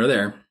neither here nor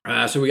there.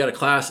 So we got a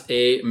Class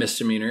A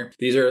misdemeanor.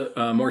 These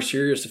are more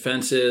serious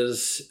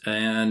offenses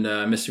and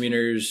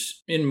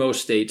misdemeanors in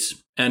most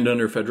states and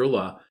under federal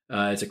law.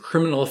 It's a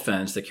criminal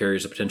offense that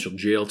carries a potential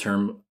jail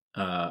term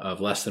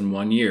of less than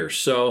 1 year.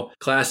 So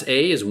Class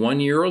A is 1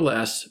 year or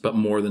less, but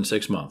more than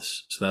 6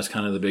 months. So that's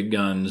kind of the big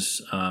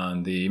guns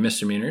on the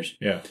misdemeanors.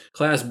 Yeah.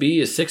 Class B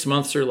is 6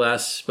 months or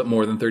less, but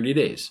more than 30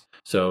 days.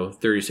 So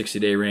 30,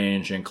 60-day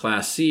range. And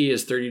Class C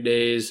is 30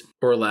 days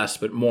or less,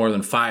 but more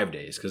than 5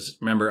 days. Because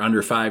remember,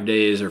 under 5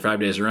 days or 5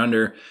 days or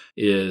under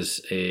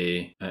is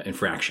a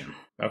infraction.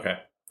 Okay.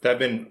 I've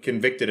been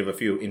convicted of a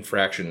few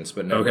infractions,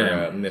 but never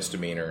a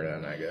misdemeanor,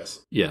 then, I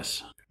guess.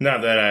 Yes.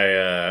 Not that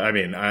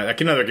I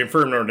can neither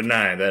confirm nor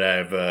deny that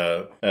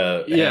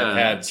I've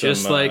had some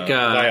just like,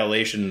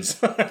 violations.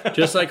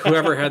 Just like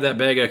whoever had that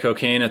bag of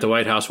cocaine at the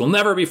White House will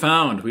never be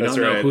found. We don't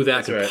know who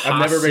that could possibly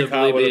be. I've never been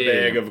caught with a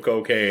bag of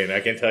cocaine.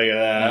 I can tell you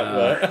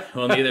that.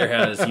 Well, neither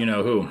has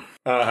who.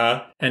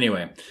 Uh-huh.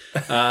 Anyway,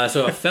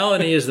 so a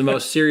felony is the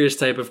most serious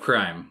type of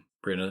crime.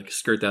 We're going to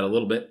skirt that a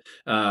little bit.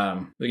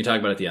 We can talk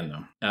about it at the end,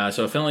 though.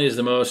 So a felony is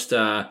the most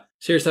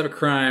serious type of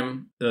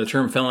crime. The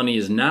term felony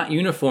is not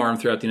uniform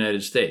throughout the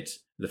United States.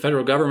 The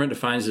federal government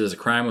defines it as a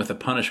crime with a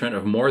punishment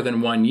of more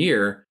than 1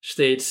 year.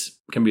 States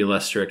can be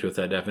less strict with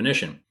that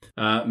definition.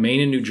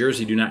 Maine and New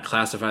Jersey do not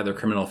classify their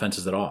criminal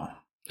offenses at all,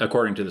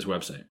 according to this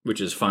website,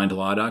 which is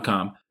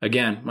findlaw.com.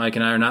 Again, Mike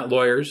and I are not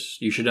lawyers.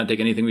 You should not take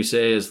anything we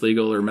say as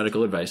legal or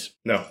medical advice.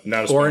 No,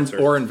 not a sponsor.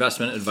 Or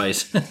investment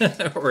advice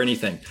or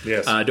anything.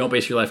 Yes. Don't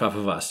base your life off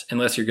of us.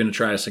 Unless you're going to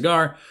try a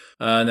cigar,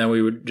 then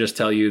we would just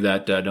tell you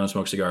that don't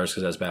smoke cigars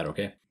because that's bad,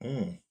 okay?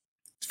 It's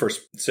the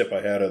first sip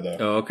I had of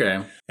the... Oh,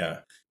 okay. Yeah.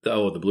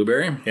 The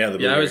blueberry? Yeah, the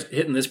blueberry. Yeah, I was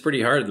hitting this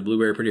pretty hard, the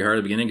blueberry pretty hard at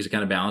the beginning because it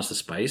kind of balanced the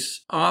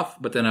spice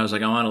off. But then I was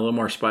like, I want a little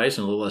more spice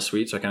and a little less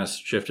sweet, so I kind of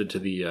shifted to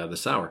the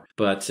sour.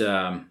 But,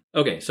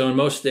 okay, so in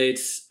most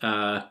states,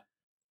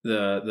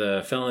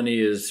 the felony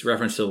is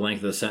reference to the length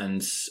of the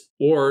sentence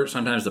or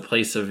sometimes the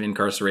place of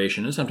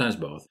incarceration and sometimes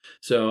both.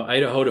 So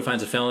Idaho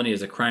defines a felony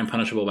as a crime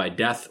punishable by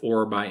death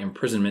or by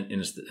imprisonment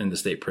in the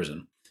state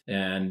prison.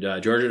 And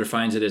Georgia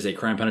defines it as a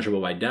crime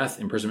punishable by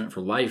death, imprisonment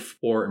for life,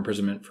 or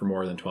imprisonment for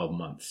more than 12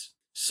 months.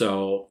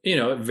 So,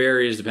 it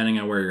varies depending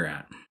on where you're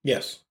at.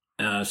 Yes.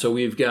 So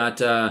we've got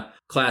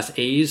Class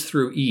A's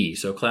through E.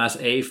 So Class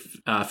A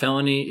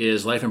felony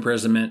is life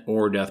imprisonment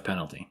or death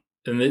penalty.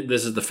 And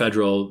this is the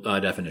federal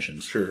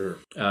definitions. Sure.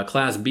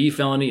 Class B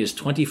felony is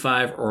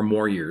 25 or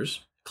more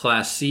years.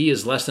 Class C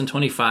is less than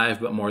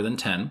 25 but more than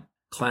 10.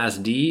 Class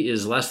D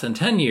is less than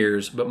 10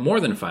 years but more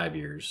than 5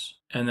 years.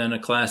 And then a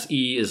Class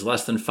E is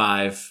less than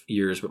 5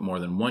 years but more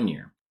than 1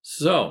 year.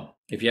 So,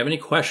 if you have any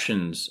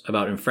questions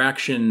about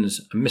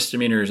infractions,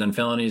 misdemeanors, and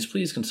felonies,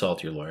 please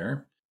consult your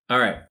lawyer. All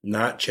right.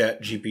 Not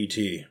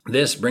ChatGPT.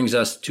 This brings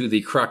us to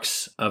the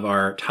crux of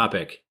our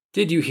topic.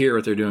 Did you hear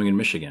what they're doing in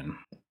Michigan?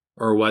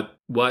 Or what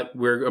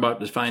we're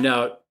about to find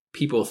out,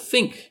 people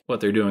think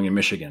what they're doing in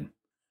Michigan.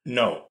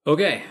 No.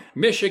 Okay.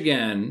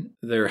 Michigan,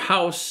 their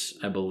House,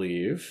 I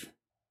believe,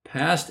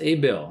 passed a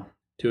bill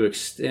to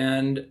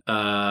extend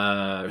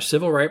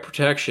civil right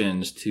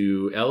protections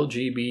to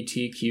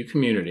LGBTQ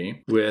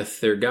community,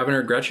 with their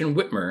governor, Gretchen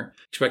Whitmer,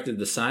 expected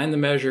to sign the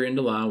measure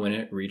into law when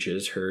it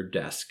reaches her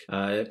desk.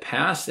 It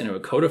passed and it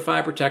would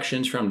codify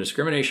protections from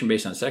discrimination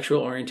based on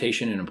sexual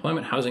orientation in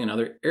employment, housing, and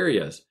other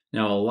areas.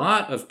 Now, a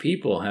lot of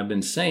people have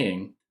been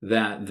saying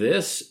that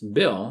this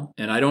bill,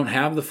 and I don't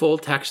have the full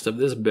text of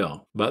this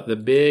bill, but the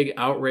big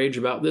outrage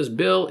about this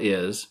bill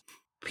is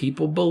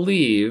people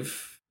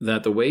believe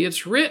that the way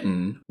it's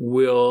written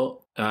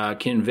will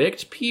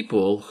convict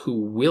people who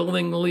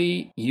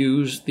willingly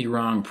use the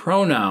wrong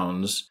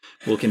pronouns,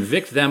 will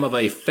convict them of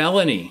a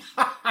felony,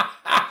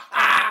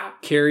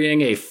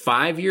 carrying a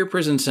 5-year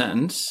prison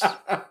sentence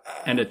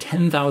and a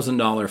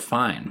 $10,000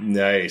 fine.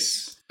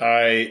 Nice.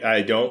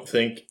 I don't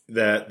think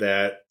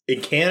that in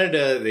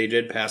Canada, they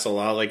did pass a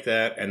law like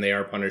that, and they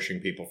are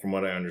punishing people, from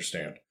what I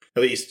understand.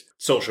 At least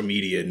social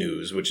media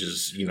news, which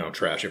is,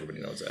 trash. Everybody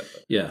knows that.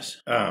 But. Yes.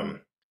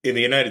 In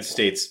the United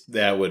States,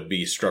 that would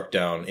be struck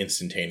down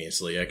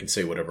instantaneously. I can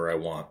say whatever I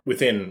want.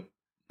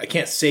 I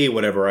can't say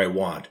whatever I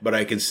want, but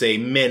I can say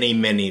many,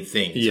 many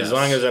things. Yes. As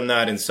long as I'm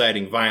not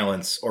inciting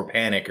violence or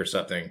panic or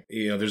something.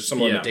 There's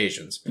some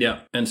limitations.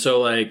 Yeah. And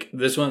so,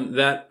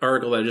 that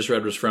article that I just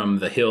read was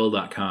from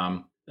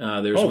thehill.com.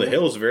 The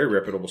Hill is a very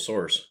reputable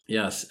source.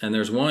 Yes, and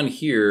there's one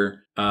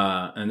here,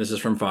 and this is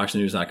from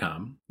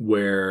FoxNews.com,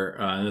 where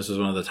and this is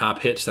one of the top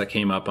hits that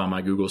came up on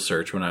my Google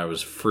search when I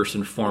was first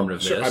informed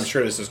of this. I'm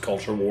sure this is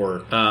culture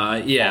war.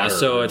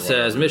 So it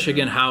says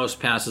Michigan House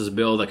passes a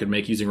bill that could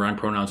make using wrong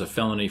pronouns a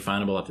felony,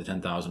 finable up to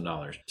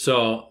 $10,000.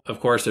 So, of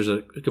course, there's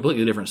a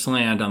completely different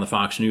slant on the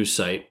Fox News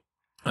site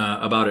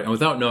about it, and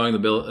without knowing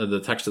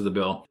the text of the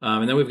bill.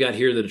 And then we've got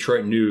here the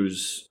Detroit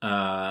News,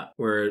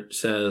 where it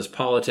says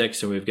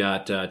politics, and we've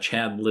got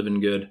Chad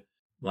Livengood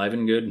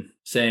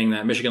saying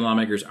that Michigan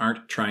lawmakers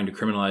aren't trying to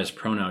criminalize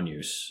pronoun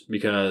use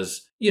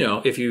because,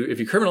 if you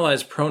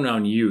criminalize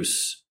pronoun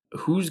use,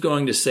 who's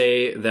going to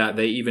say that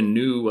they even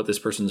knew what this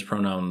person's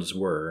pronouns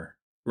were,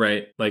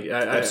 right? Like,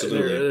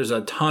 absolutely, there's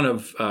a ton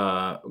of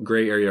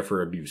gray area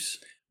for abuse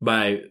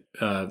by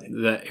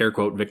the air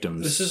quote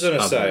victims. This is an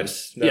aside.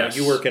 Now, yes.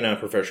 You work in a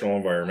professional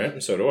environment,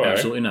 and so do I.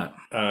 Absolutely not.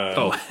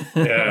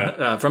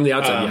 From the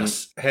outside,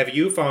 yes. Have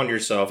you found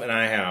yourself, and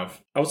I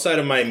have, outside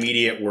of my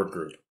immediate work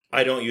group,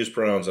 I don't use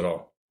pronouns at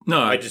all. No,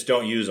 I just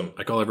don't use them.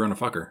 I call everyone a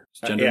fucker.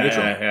 It's gender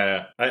neutral.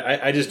 Yeah.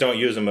 I just don't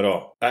use them at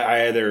all.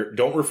 I either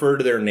don't refer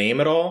to their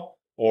name at all,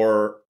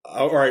 or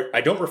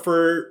I don't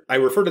refer. I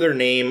refer to their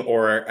name,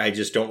 or I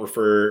just don't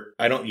refer.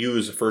 I don't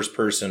use the first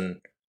person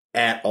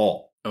at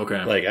all.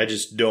 Okay. Like, I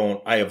just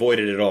don't. I avoid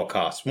it at all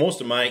costs.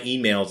 Most of my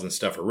emails and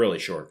stuff are really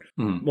short.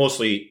 Mm-hmm.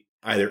 Mostly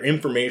either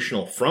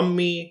informational from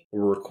me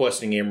or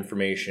requesting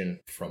information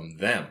from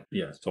them.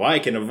 Yes. So I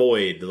can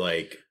avoid,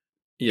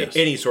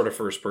 any sort of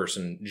first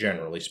person,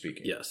 generally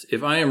speaking. Yes.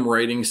 If I am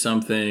writing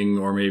something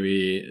or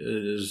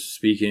maybe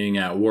speaking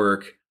at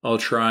work, I'll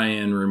try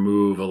and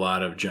remove a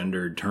lot of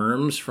gendered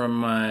terms from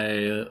my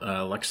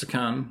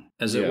lexicon,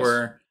 as it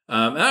were.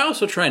 And I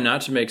also try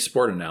not to make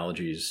sport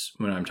analogies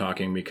when I'm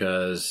talking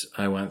because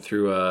I went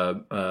through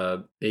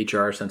a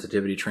HR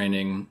sensitivity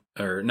training,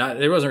 or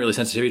not. It wasn't really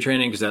sensitivity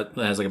training because that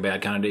has like a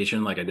bad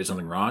connotation, like I did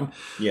something wrong.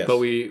 Yes. But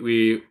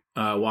we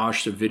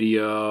watched a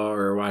video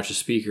or watched a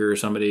speaker or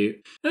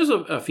somebody. There's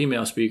a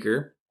female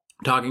speaker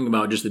talking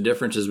about just the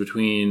differences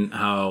between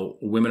how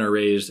women are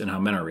raised and how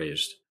men are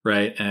raised.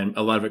 Right. And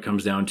a lot of it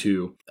comes down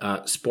to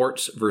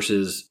sports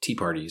versus tea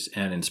parties.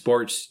 And in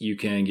sports, you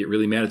can get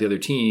really mad at the other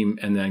team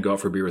and then go out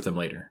for a beer with them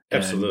later.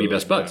 Absolutely. And be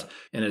best buds. Yeah.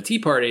 And at a tea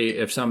party,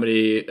 if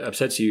somebody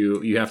upsets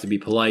you, you have to be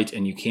polite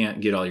and you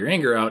can't get all your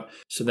anger out.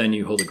 So then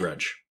you hold a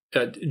grudge.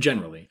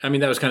 Generally. I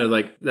mean, that was kind of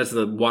like, that's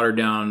the watered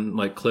down,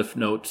 like, cliff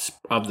notes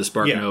of the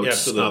spark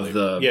notes of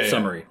the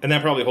summary. And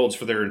that probably holds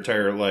for their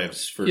entire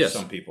lives for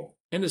some people.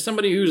 And as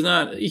somebody who's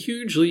not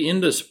hugely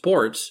into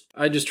sports,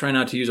 I just try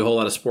not to use a whole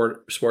lot of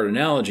sport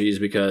analogies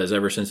because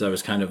ever since I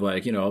was kind of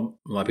like, a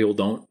lot of people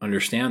don't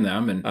understand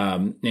them.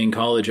 And in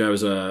college, I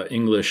was a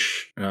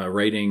English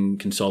writing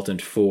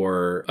consultant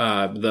for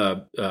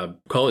the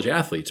college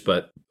athletes,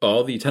 but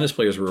all the tennis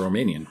players were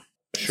Romanian.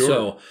 Sure.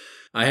 So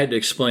I had to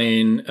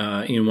explain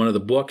in one of the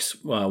books,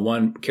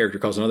 one character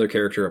calls another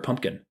character a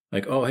pumpkin.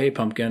 Like, oh, hey,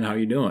 pumpkin, how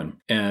you doing?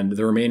 And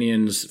the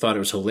Romanians thought it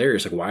was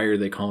hilarious. Like, why are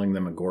they calling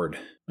them a gourd?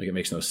 Like, it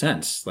makes no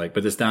sense. Like,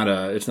 but it's not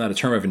a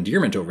term of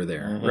endearment over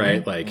there,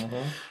 right? Like,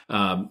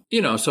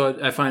 so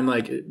I find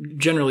like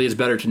generally it's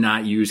better to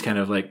not use kind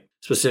of like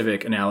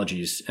specific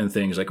analogies and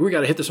things like, we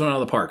got to hit this one out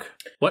of the park.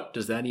 What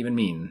does that even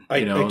mean?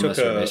 I took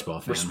a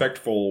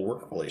respectful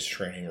workplace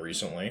training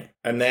recently,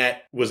 and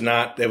that was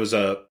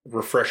a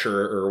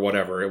refresher or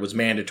whatever. It was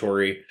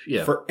mandatory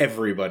for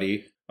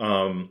everybody.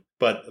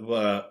 But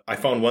I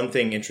found one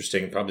thing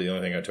interesting, probably the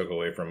only thing I took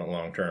away from it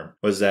long term,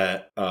 was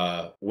that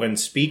when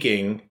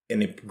speaking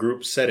in a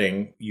group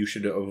setting, you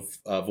should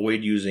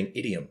avoid using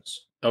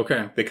idioms.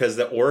 Okay. Because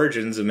the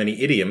origins of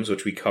many idioms,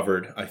 which we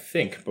covered, I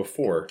think,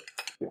 before,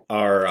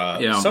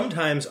 are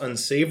sometimes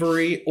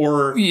unsavory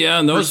or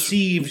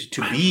perceived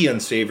to be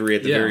unsavory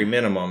at the very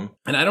minimum.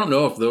 And I don't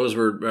know if those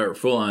were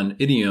full-on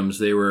idioms.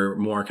 They were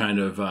more kind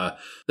of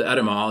the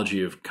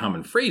etymology of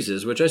common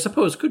phrases, which I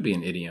suppose could be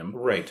an idiom.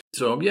 Right.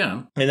 So,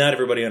 yeah. And not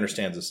everybody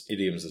understands this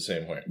idioms the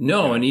same way.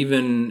 No,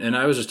 and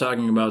I was just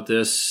talking about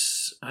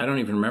this, I don't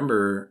even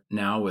remember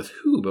now with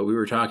who, but we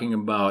were talking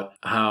about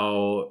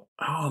how...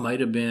 Oh, it might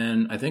have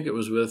been, I think it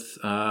was with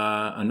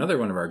another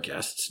one of our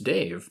guests,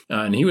 Dave.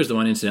 And he was the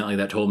one, incidentally,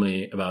 that told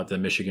me about the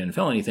Michigan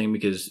felony thing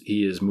because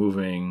he is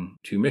moving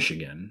to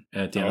Michigan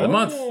at the end of the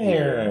month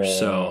here.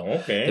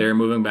 So they're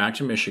moving back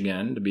to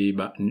Michigan to be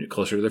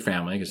closer to their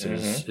family because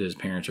his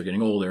parents are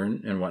getting older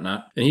and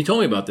whatnot. And he told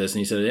me about this and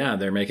he said,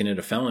 they're making it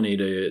a felony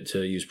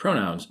to use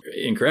pronouns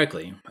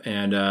incorrectly.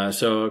 And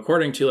so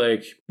according to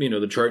the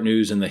Detroit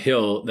News and The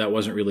Hill, that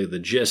wasn't really the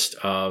gist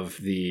of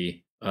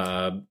the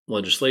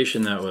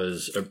legislation that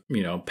was,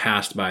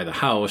 passed by the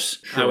House.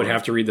 Sure. I would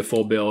have to read the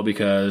full bill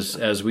because,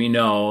 as we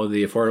know,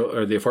 the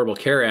Affordable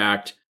Care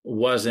Act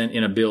wasn't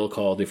in a bill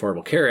called the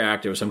Affordable Care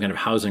Act. It was some kind of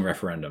housing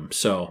referendum.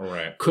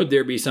 So could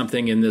there be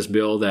something in this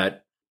bill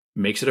that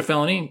makes it a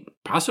felony?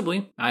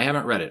 Possibly. I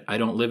haven't read it. I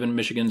don't live in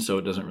Michigan, so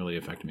it doesn't really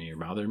affect me or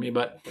bother me.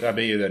 But I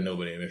bet you that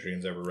nobody in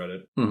Michigan's ever read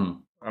it. Mm-hmm.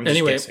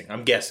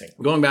 I'm guessing.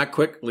 Going back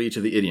quickly to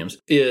the idioms,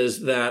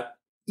 is that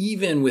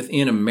even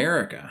within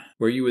America,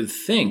 where you would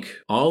think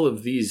all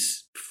of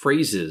these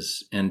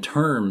phrases and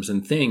terms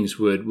and things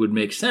would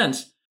make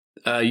sense,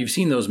 you've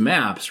seen those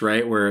maps,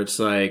 right? Where it's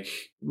like,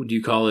 would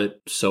you call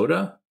it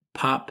soda,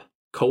 pop,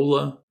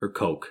 cola, or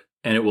Coke?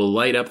 And it will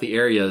light up the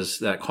areas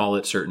that call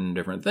it certain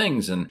different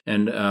things. And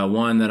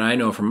one that I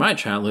know from my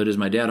childhood is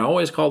my dad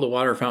always called the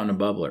water fountain a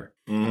bubbler.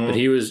 Mm-hmm. But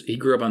he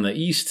grew up on the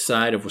east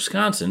side of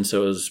Wisconsin,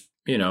 so it was,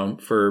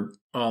 for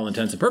all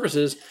intents and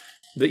purposes,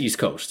 the East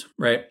Coast,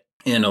 right?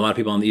 And a lot of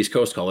people on the East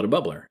Coast call it a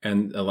bubbler.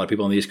 And a lot of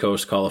people on the East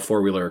Coast call a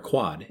four-wheeler a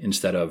quad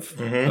instead of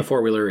a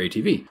four-wheeler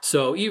ATV.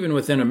 So even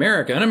within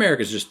America, and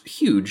America is just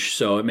huge,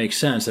 so it makes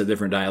sense that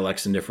different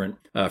dialects and different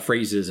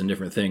phrases and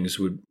different things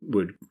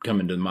would come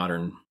into the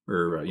modern,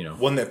 or,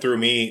 One that threw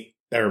me,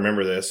 I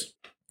remember this,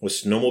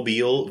 was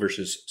snowmobile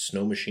versus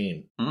snow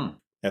machine. Mm.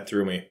 That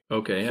threw me.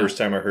 Okay, yeah. First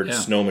time I heard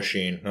snow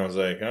machine, I was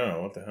like,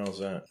 oh, what the hell is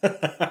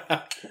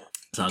that?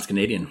 Sounds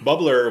Canadian.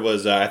 Bubbler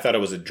was, I thought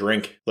it was a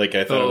drink. Like,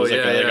 I thought it was like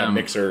a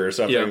mixer or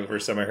something. The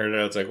first time I heard it,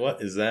 I was like,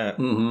 what is that?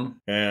 Mm-hmm.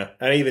 Yeah.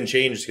 I even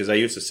changed because I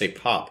used to say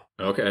pop.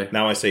 Okay.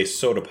 Now I say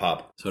soda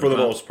pop for the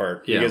most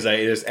part. Yeah. Because I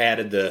just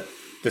added the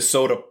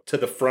soda to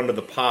the front of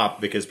the pop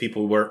because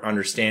people weren't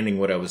understanding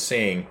what I was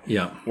saying.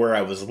 Yeah. Where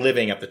I was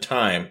living at the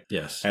time.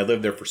 Yes. I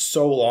lived there for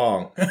so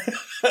long.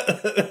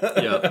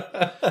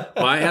 Yeah.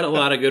 Well, I had a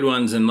lot of good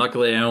ones, and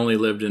luckily I only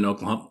lived in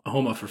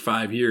Oklahoma for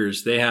 5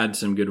 years. They had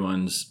some good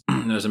ones.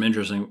 There's some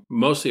interesting,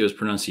 mostly it was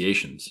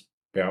pronunciations.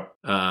 Yeah.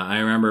 I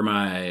remember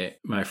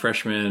my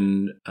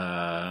freshman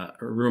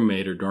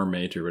roommate or dorm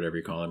mate or whatever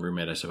you call him,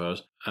 roommate, I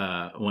suppose,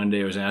 one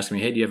day was asking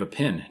me, hey, do you have a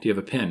pin? Do you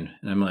have a pin?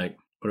 And I'm like,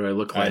 what do I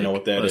look like? I know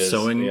what that is.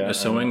 A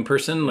sewing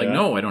person? Like,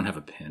 no, I don't have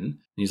a pin. And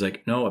he's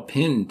like, no, a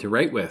pin to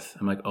write with.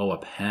 I'm like, oh, a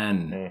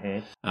pen.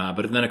 Mm-hmm.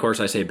 But then, of course,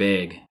 I say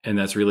bag. And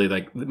that's really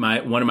like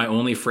one of my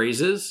only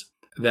phrases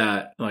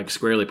that like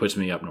squarely puts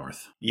me up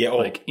north. Yeah.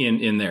 Like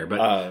in there. But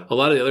a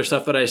lot of the other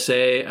stuff that I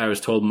say, I was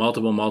told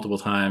multiple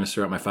times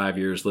throughout my 5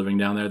 years living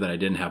down there that I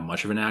didn't have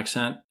much of an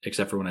accent,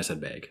 except for when I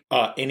said bag.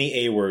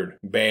 Any A word,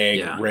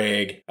 bag,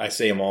 rag, I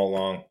say them all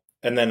along.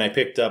 And then I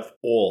picked up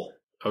ol.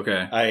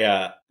 Okay.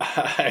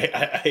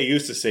 I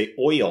used to say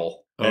oil.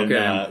 And,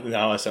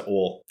 now I say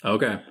ol.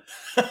 Okay.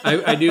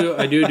 I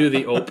do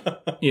the op,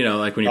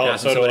 like when you're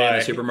passing somebody in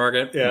the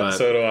supermarket. Yeah, but,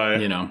 so do I.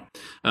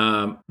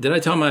 Did I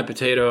tell my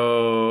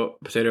potato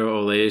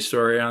ole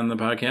story on the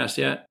podcast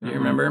yet? Do you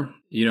remember?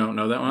 You don't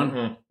know that one?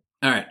 Mm-hmm.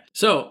 All right.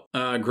 So,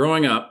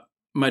 growing up,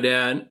 my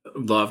dad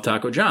loved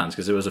Taco John's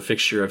because it was a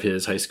fixture of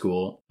his high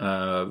school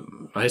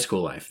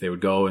life. They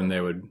would go and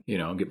they would,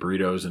 get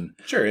burritos and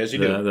sure, as you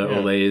do, the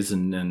Olays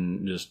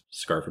and just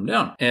scarf them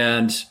down.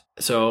 And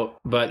so,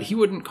 but he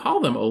wouldn't call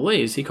them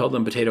Olays; he called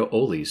them potato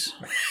Olies.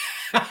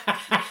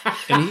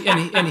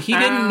 and he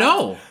didn't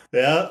know.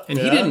 Yeah, and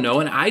he didn't know,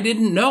 and I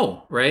didn't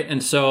know, right?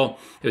 And so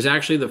it was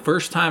actually the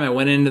first time I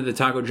went into the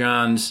Taco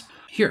John's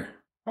here.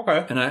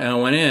 Okay. And I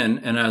went in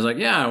and I was like,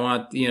 yeah, I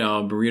want, a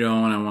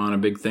burrito and I want a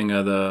big thing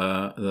of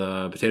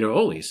the potato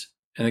Olies.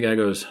 And the guy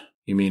goes,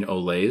 you mean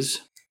Olays?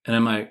 And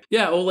I'm like,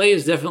 yeah, ole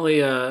is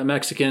definitely a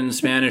Mexican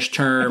Spanish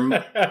term.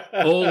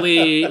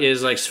 Oli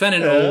is like Sven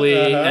and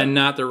Oli and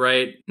not the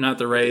right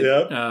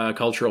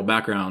cultural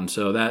background.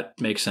 So that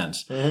makes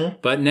sense. Mm-hmm.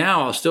 But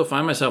now I'll still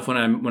find myself when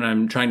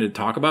I'm trying to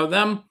talk about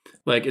them,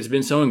 like it's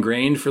been so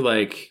ingrained for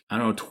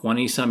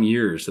 20 some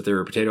years that there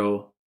were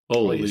potato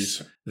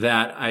Olies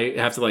that I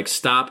have to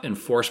stop and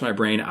force my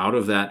brain out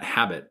of that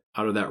habit,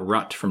 out of that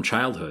rut from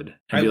childhood,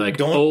 and be like,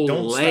 don't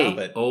stop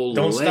it.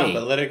 Don't stop it.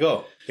 Let it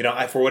go.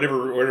 For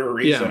whatever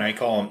reason, I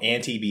call them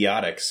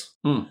antibiotics.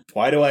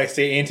 Why do I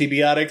say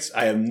antibiotics?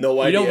 I have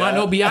no idea. You don't want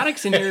no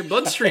biotics in your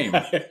bloodstream. I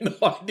have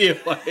no idea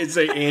why I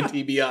say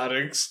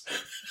antibiotics.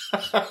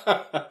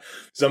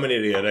 So I'm an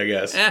idiot, I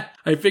guess.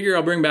 I figure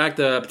I'll bring back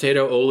the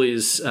potato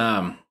Olies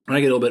when I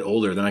get a little bit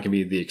older. Then I can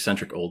be the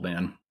eccentric old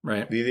man,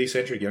 right? Be the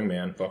eccentric young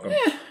man. Fuck him.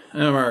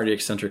 I'm already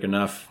eccentric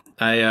enough.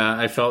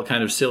 I felt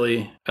kind of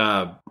silly.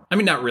 I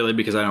mean, not really,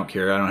 because I don't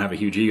care. I don't have a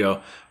huge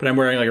ego. But I'm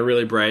wearing a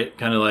really bright,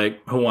 kind of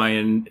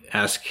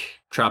Hawaiian-esque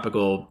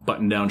tropical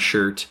button-down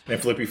shirt.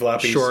 And flippy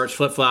floppies. Shorts,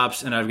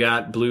 flip-flops, and I've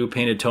got blue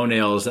painted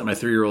toenails that my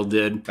 3-year-old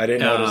did. I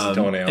didn't notice the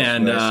toenails.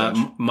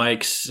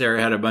 And Sarah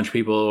had a bunch of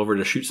people over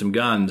to shoot some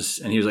guns.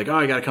 And he was like, oh,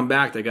 I got to come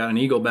back. They got an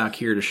eagle back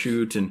here to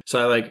shoot. And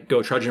so I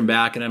go trudging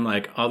back, and I'm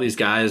like, all these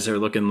guys are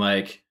looking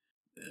like...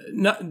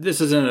 No,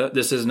 this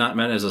is not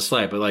meant as a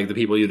slight, but the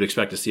people you'd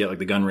expect to see at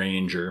the gun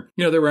range, or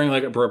they're wearing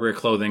appropriate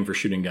clothing for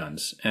shooting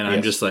guns, and yes.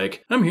 I'm just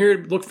I'm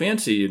here to look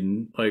fancy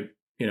and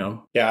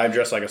Yeah, I'm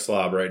dressed like a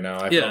slob right now.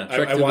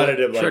 I wanted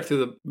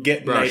to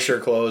get nicer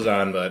clothes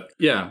on, but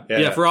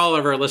yeah. For all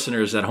of our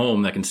listeners at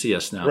home that can see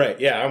us now, right?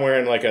 Yeah, I'm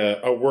wearing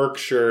a work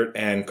shirt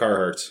and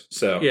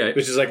Carhartts,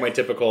 which is my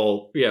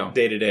typical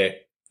day to day,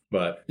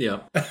 but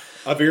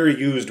a very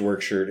used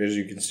work shirt, as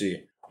you can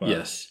see. Wow.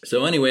 Yes.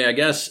 So anyway, I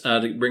guess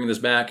to bring this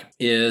back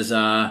is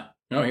here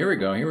we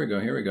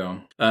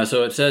go.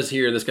 So it says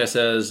here, this guy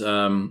says,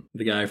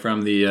 the guy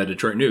from the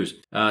Detroit News,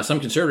 some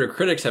conservative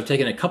critics have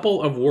taken a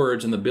couple of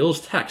words in the bill's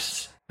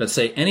texts Let's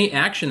say any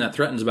action that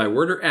threatens by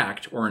word or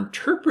act or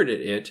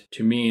interpreted it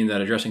to mean that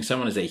addressing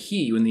someone as a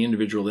he when the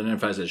individual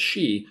identifies as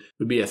she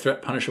would be a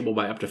threat punishable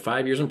by up to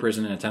 5 years in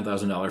prison and a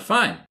 $10,000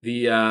 fine.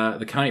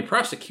 The county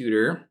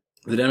prosecutor,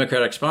 the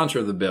Democratic sponsor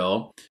of the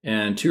bill,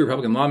 and 2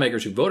 Republican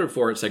lawmakers who voted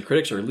for it said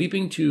critics are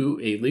leaping to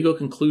a legal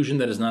conclusion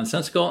that is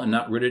nonsensical and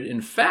not rooted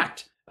in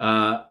fact.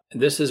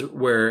 This is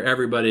where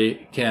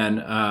everybody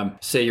can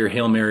say your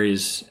Hail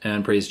Marys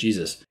and praise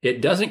Jesus.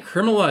 It doesn't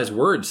criminalize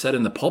words said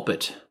in the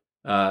pulpit,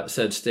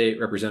 said State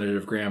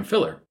Representative Graham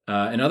Filler.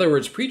 In other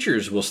words,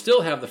 preachers will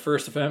still have the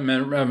First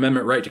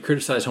Amendment right to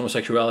criticize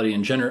homosexuality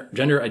and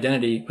gender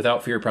identity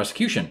without fear of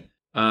prosecution.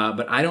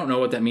 But I don't know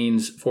what that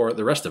means for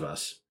the rest of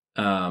us.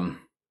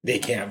 They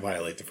can't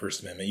violate the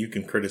First Amendment. You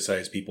can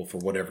criticize people for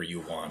whatever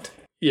you want.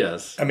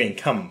 Yes. I mean,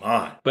 come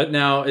on. But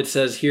now it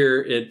says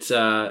here,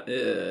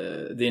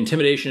 the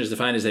intimidation is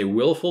defined as a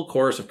willful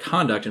course of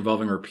conduct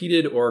involving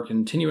repeated or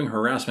continuing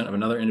harassment of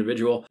another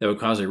individual that would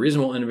cause a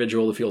reasonable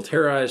individual to feel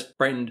terrorized,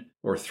 frightened,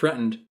 or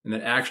threatened, and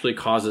that actually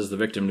causes the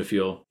victim to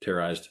feel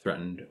terrorized,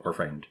 threatened, or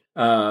frightened.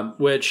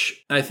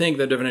 Which I think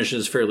the definition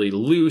is fairly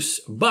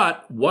loose,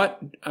 but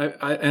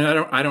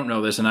I don't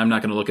know this, and I'm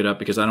not going to look it up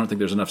because I don't think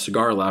there's enough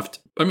cigar left.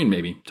 I mean,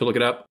 maybe to look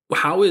it up.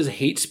 How is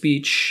hate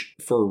speech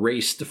for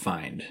race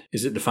defined?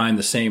 Is it defined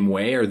the same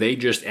way? Are they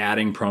just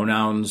adding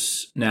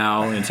pronouns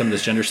now and some of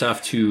this gender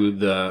stuff to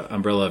the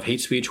umbrella of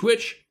hate speech,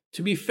 which,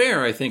 to be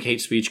fair, I think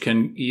hate speech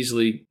can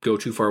easily go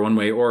too far one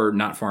way or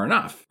not far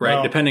enough, right?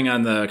 Well, depending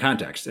on the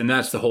context. And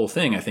that's the whole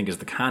thing, I think, is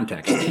the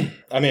context.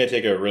 I'm going to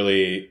take a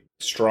really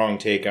strong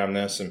take on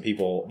this, and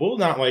people will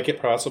not like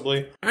it,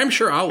 possibly. I'm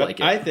sure I'll like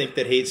it. I think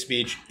that hate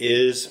speech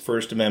is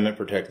First Amendment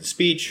protected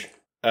speech.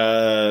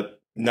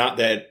 Not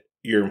that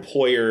your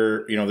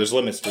employer, there's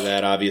limits to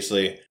that,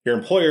 obviously. Your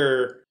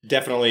employer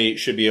definitely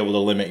should be able to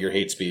limit your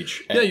hate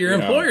speech. Yeah, your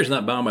employer's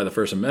not bound by the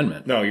First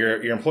Amendment. No,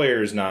 your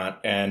employer is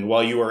not. And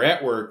while you are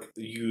at work,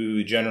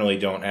 you generally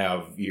don't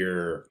have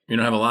your... You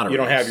don't have a lot of rights. You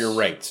don't have your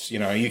rights.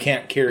 You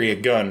can't carry a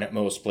gun at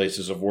most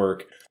places of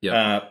work.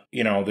 Yep.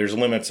 There's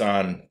limits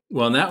on...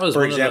 Well, and that was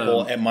for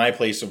example, at my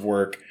place of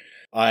work,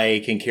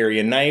 I can carry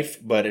a knife,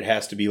 but it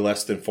has to be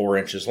less than 4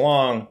 inches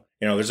long.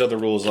 There's other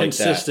rules like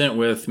that. Consistent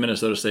with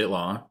Minnesota state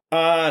law.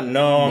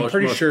 No, I'm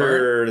pretty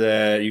sure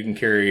that you can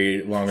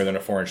carry longer than a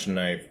 4-inch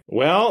knife.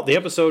 Well, the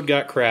episode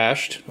got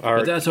crashed.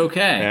 But that's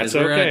okay. That's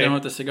okay. We're done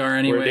with the cigar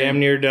anyway. We're damn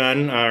near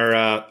done.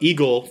 Our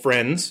Eagle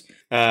friends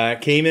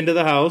came into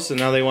the house, and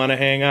now they want to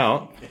hang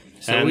out.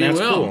 So we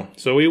will. Cool.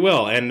 So we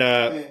will. And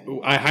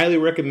I highly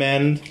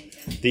recommend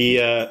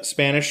the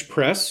Spanish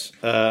press.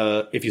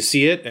 If you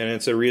see it and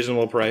it's a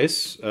reasonable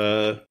price,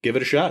 give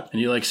it a shot.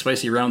 And you like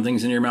spicy round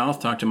things in your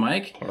mouth, talk to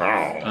Mike.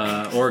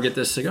 Or get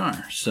this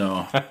cigar.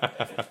 So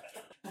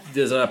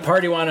does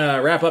Party want to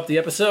wrap up the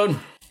episode?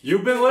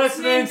 You've been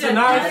listening to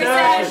Nice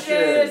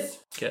Ashes.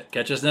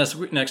 Catch us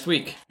next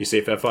week. Be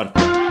safe, have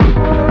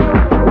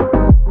fun.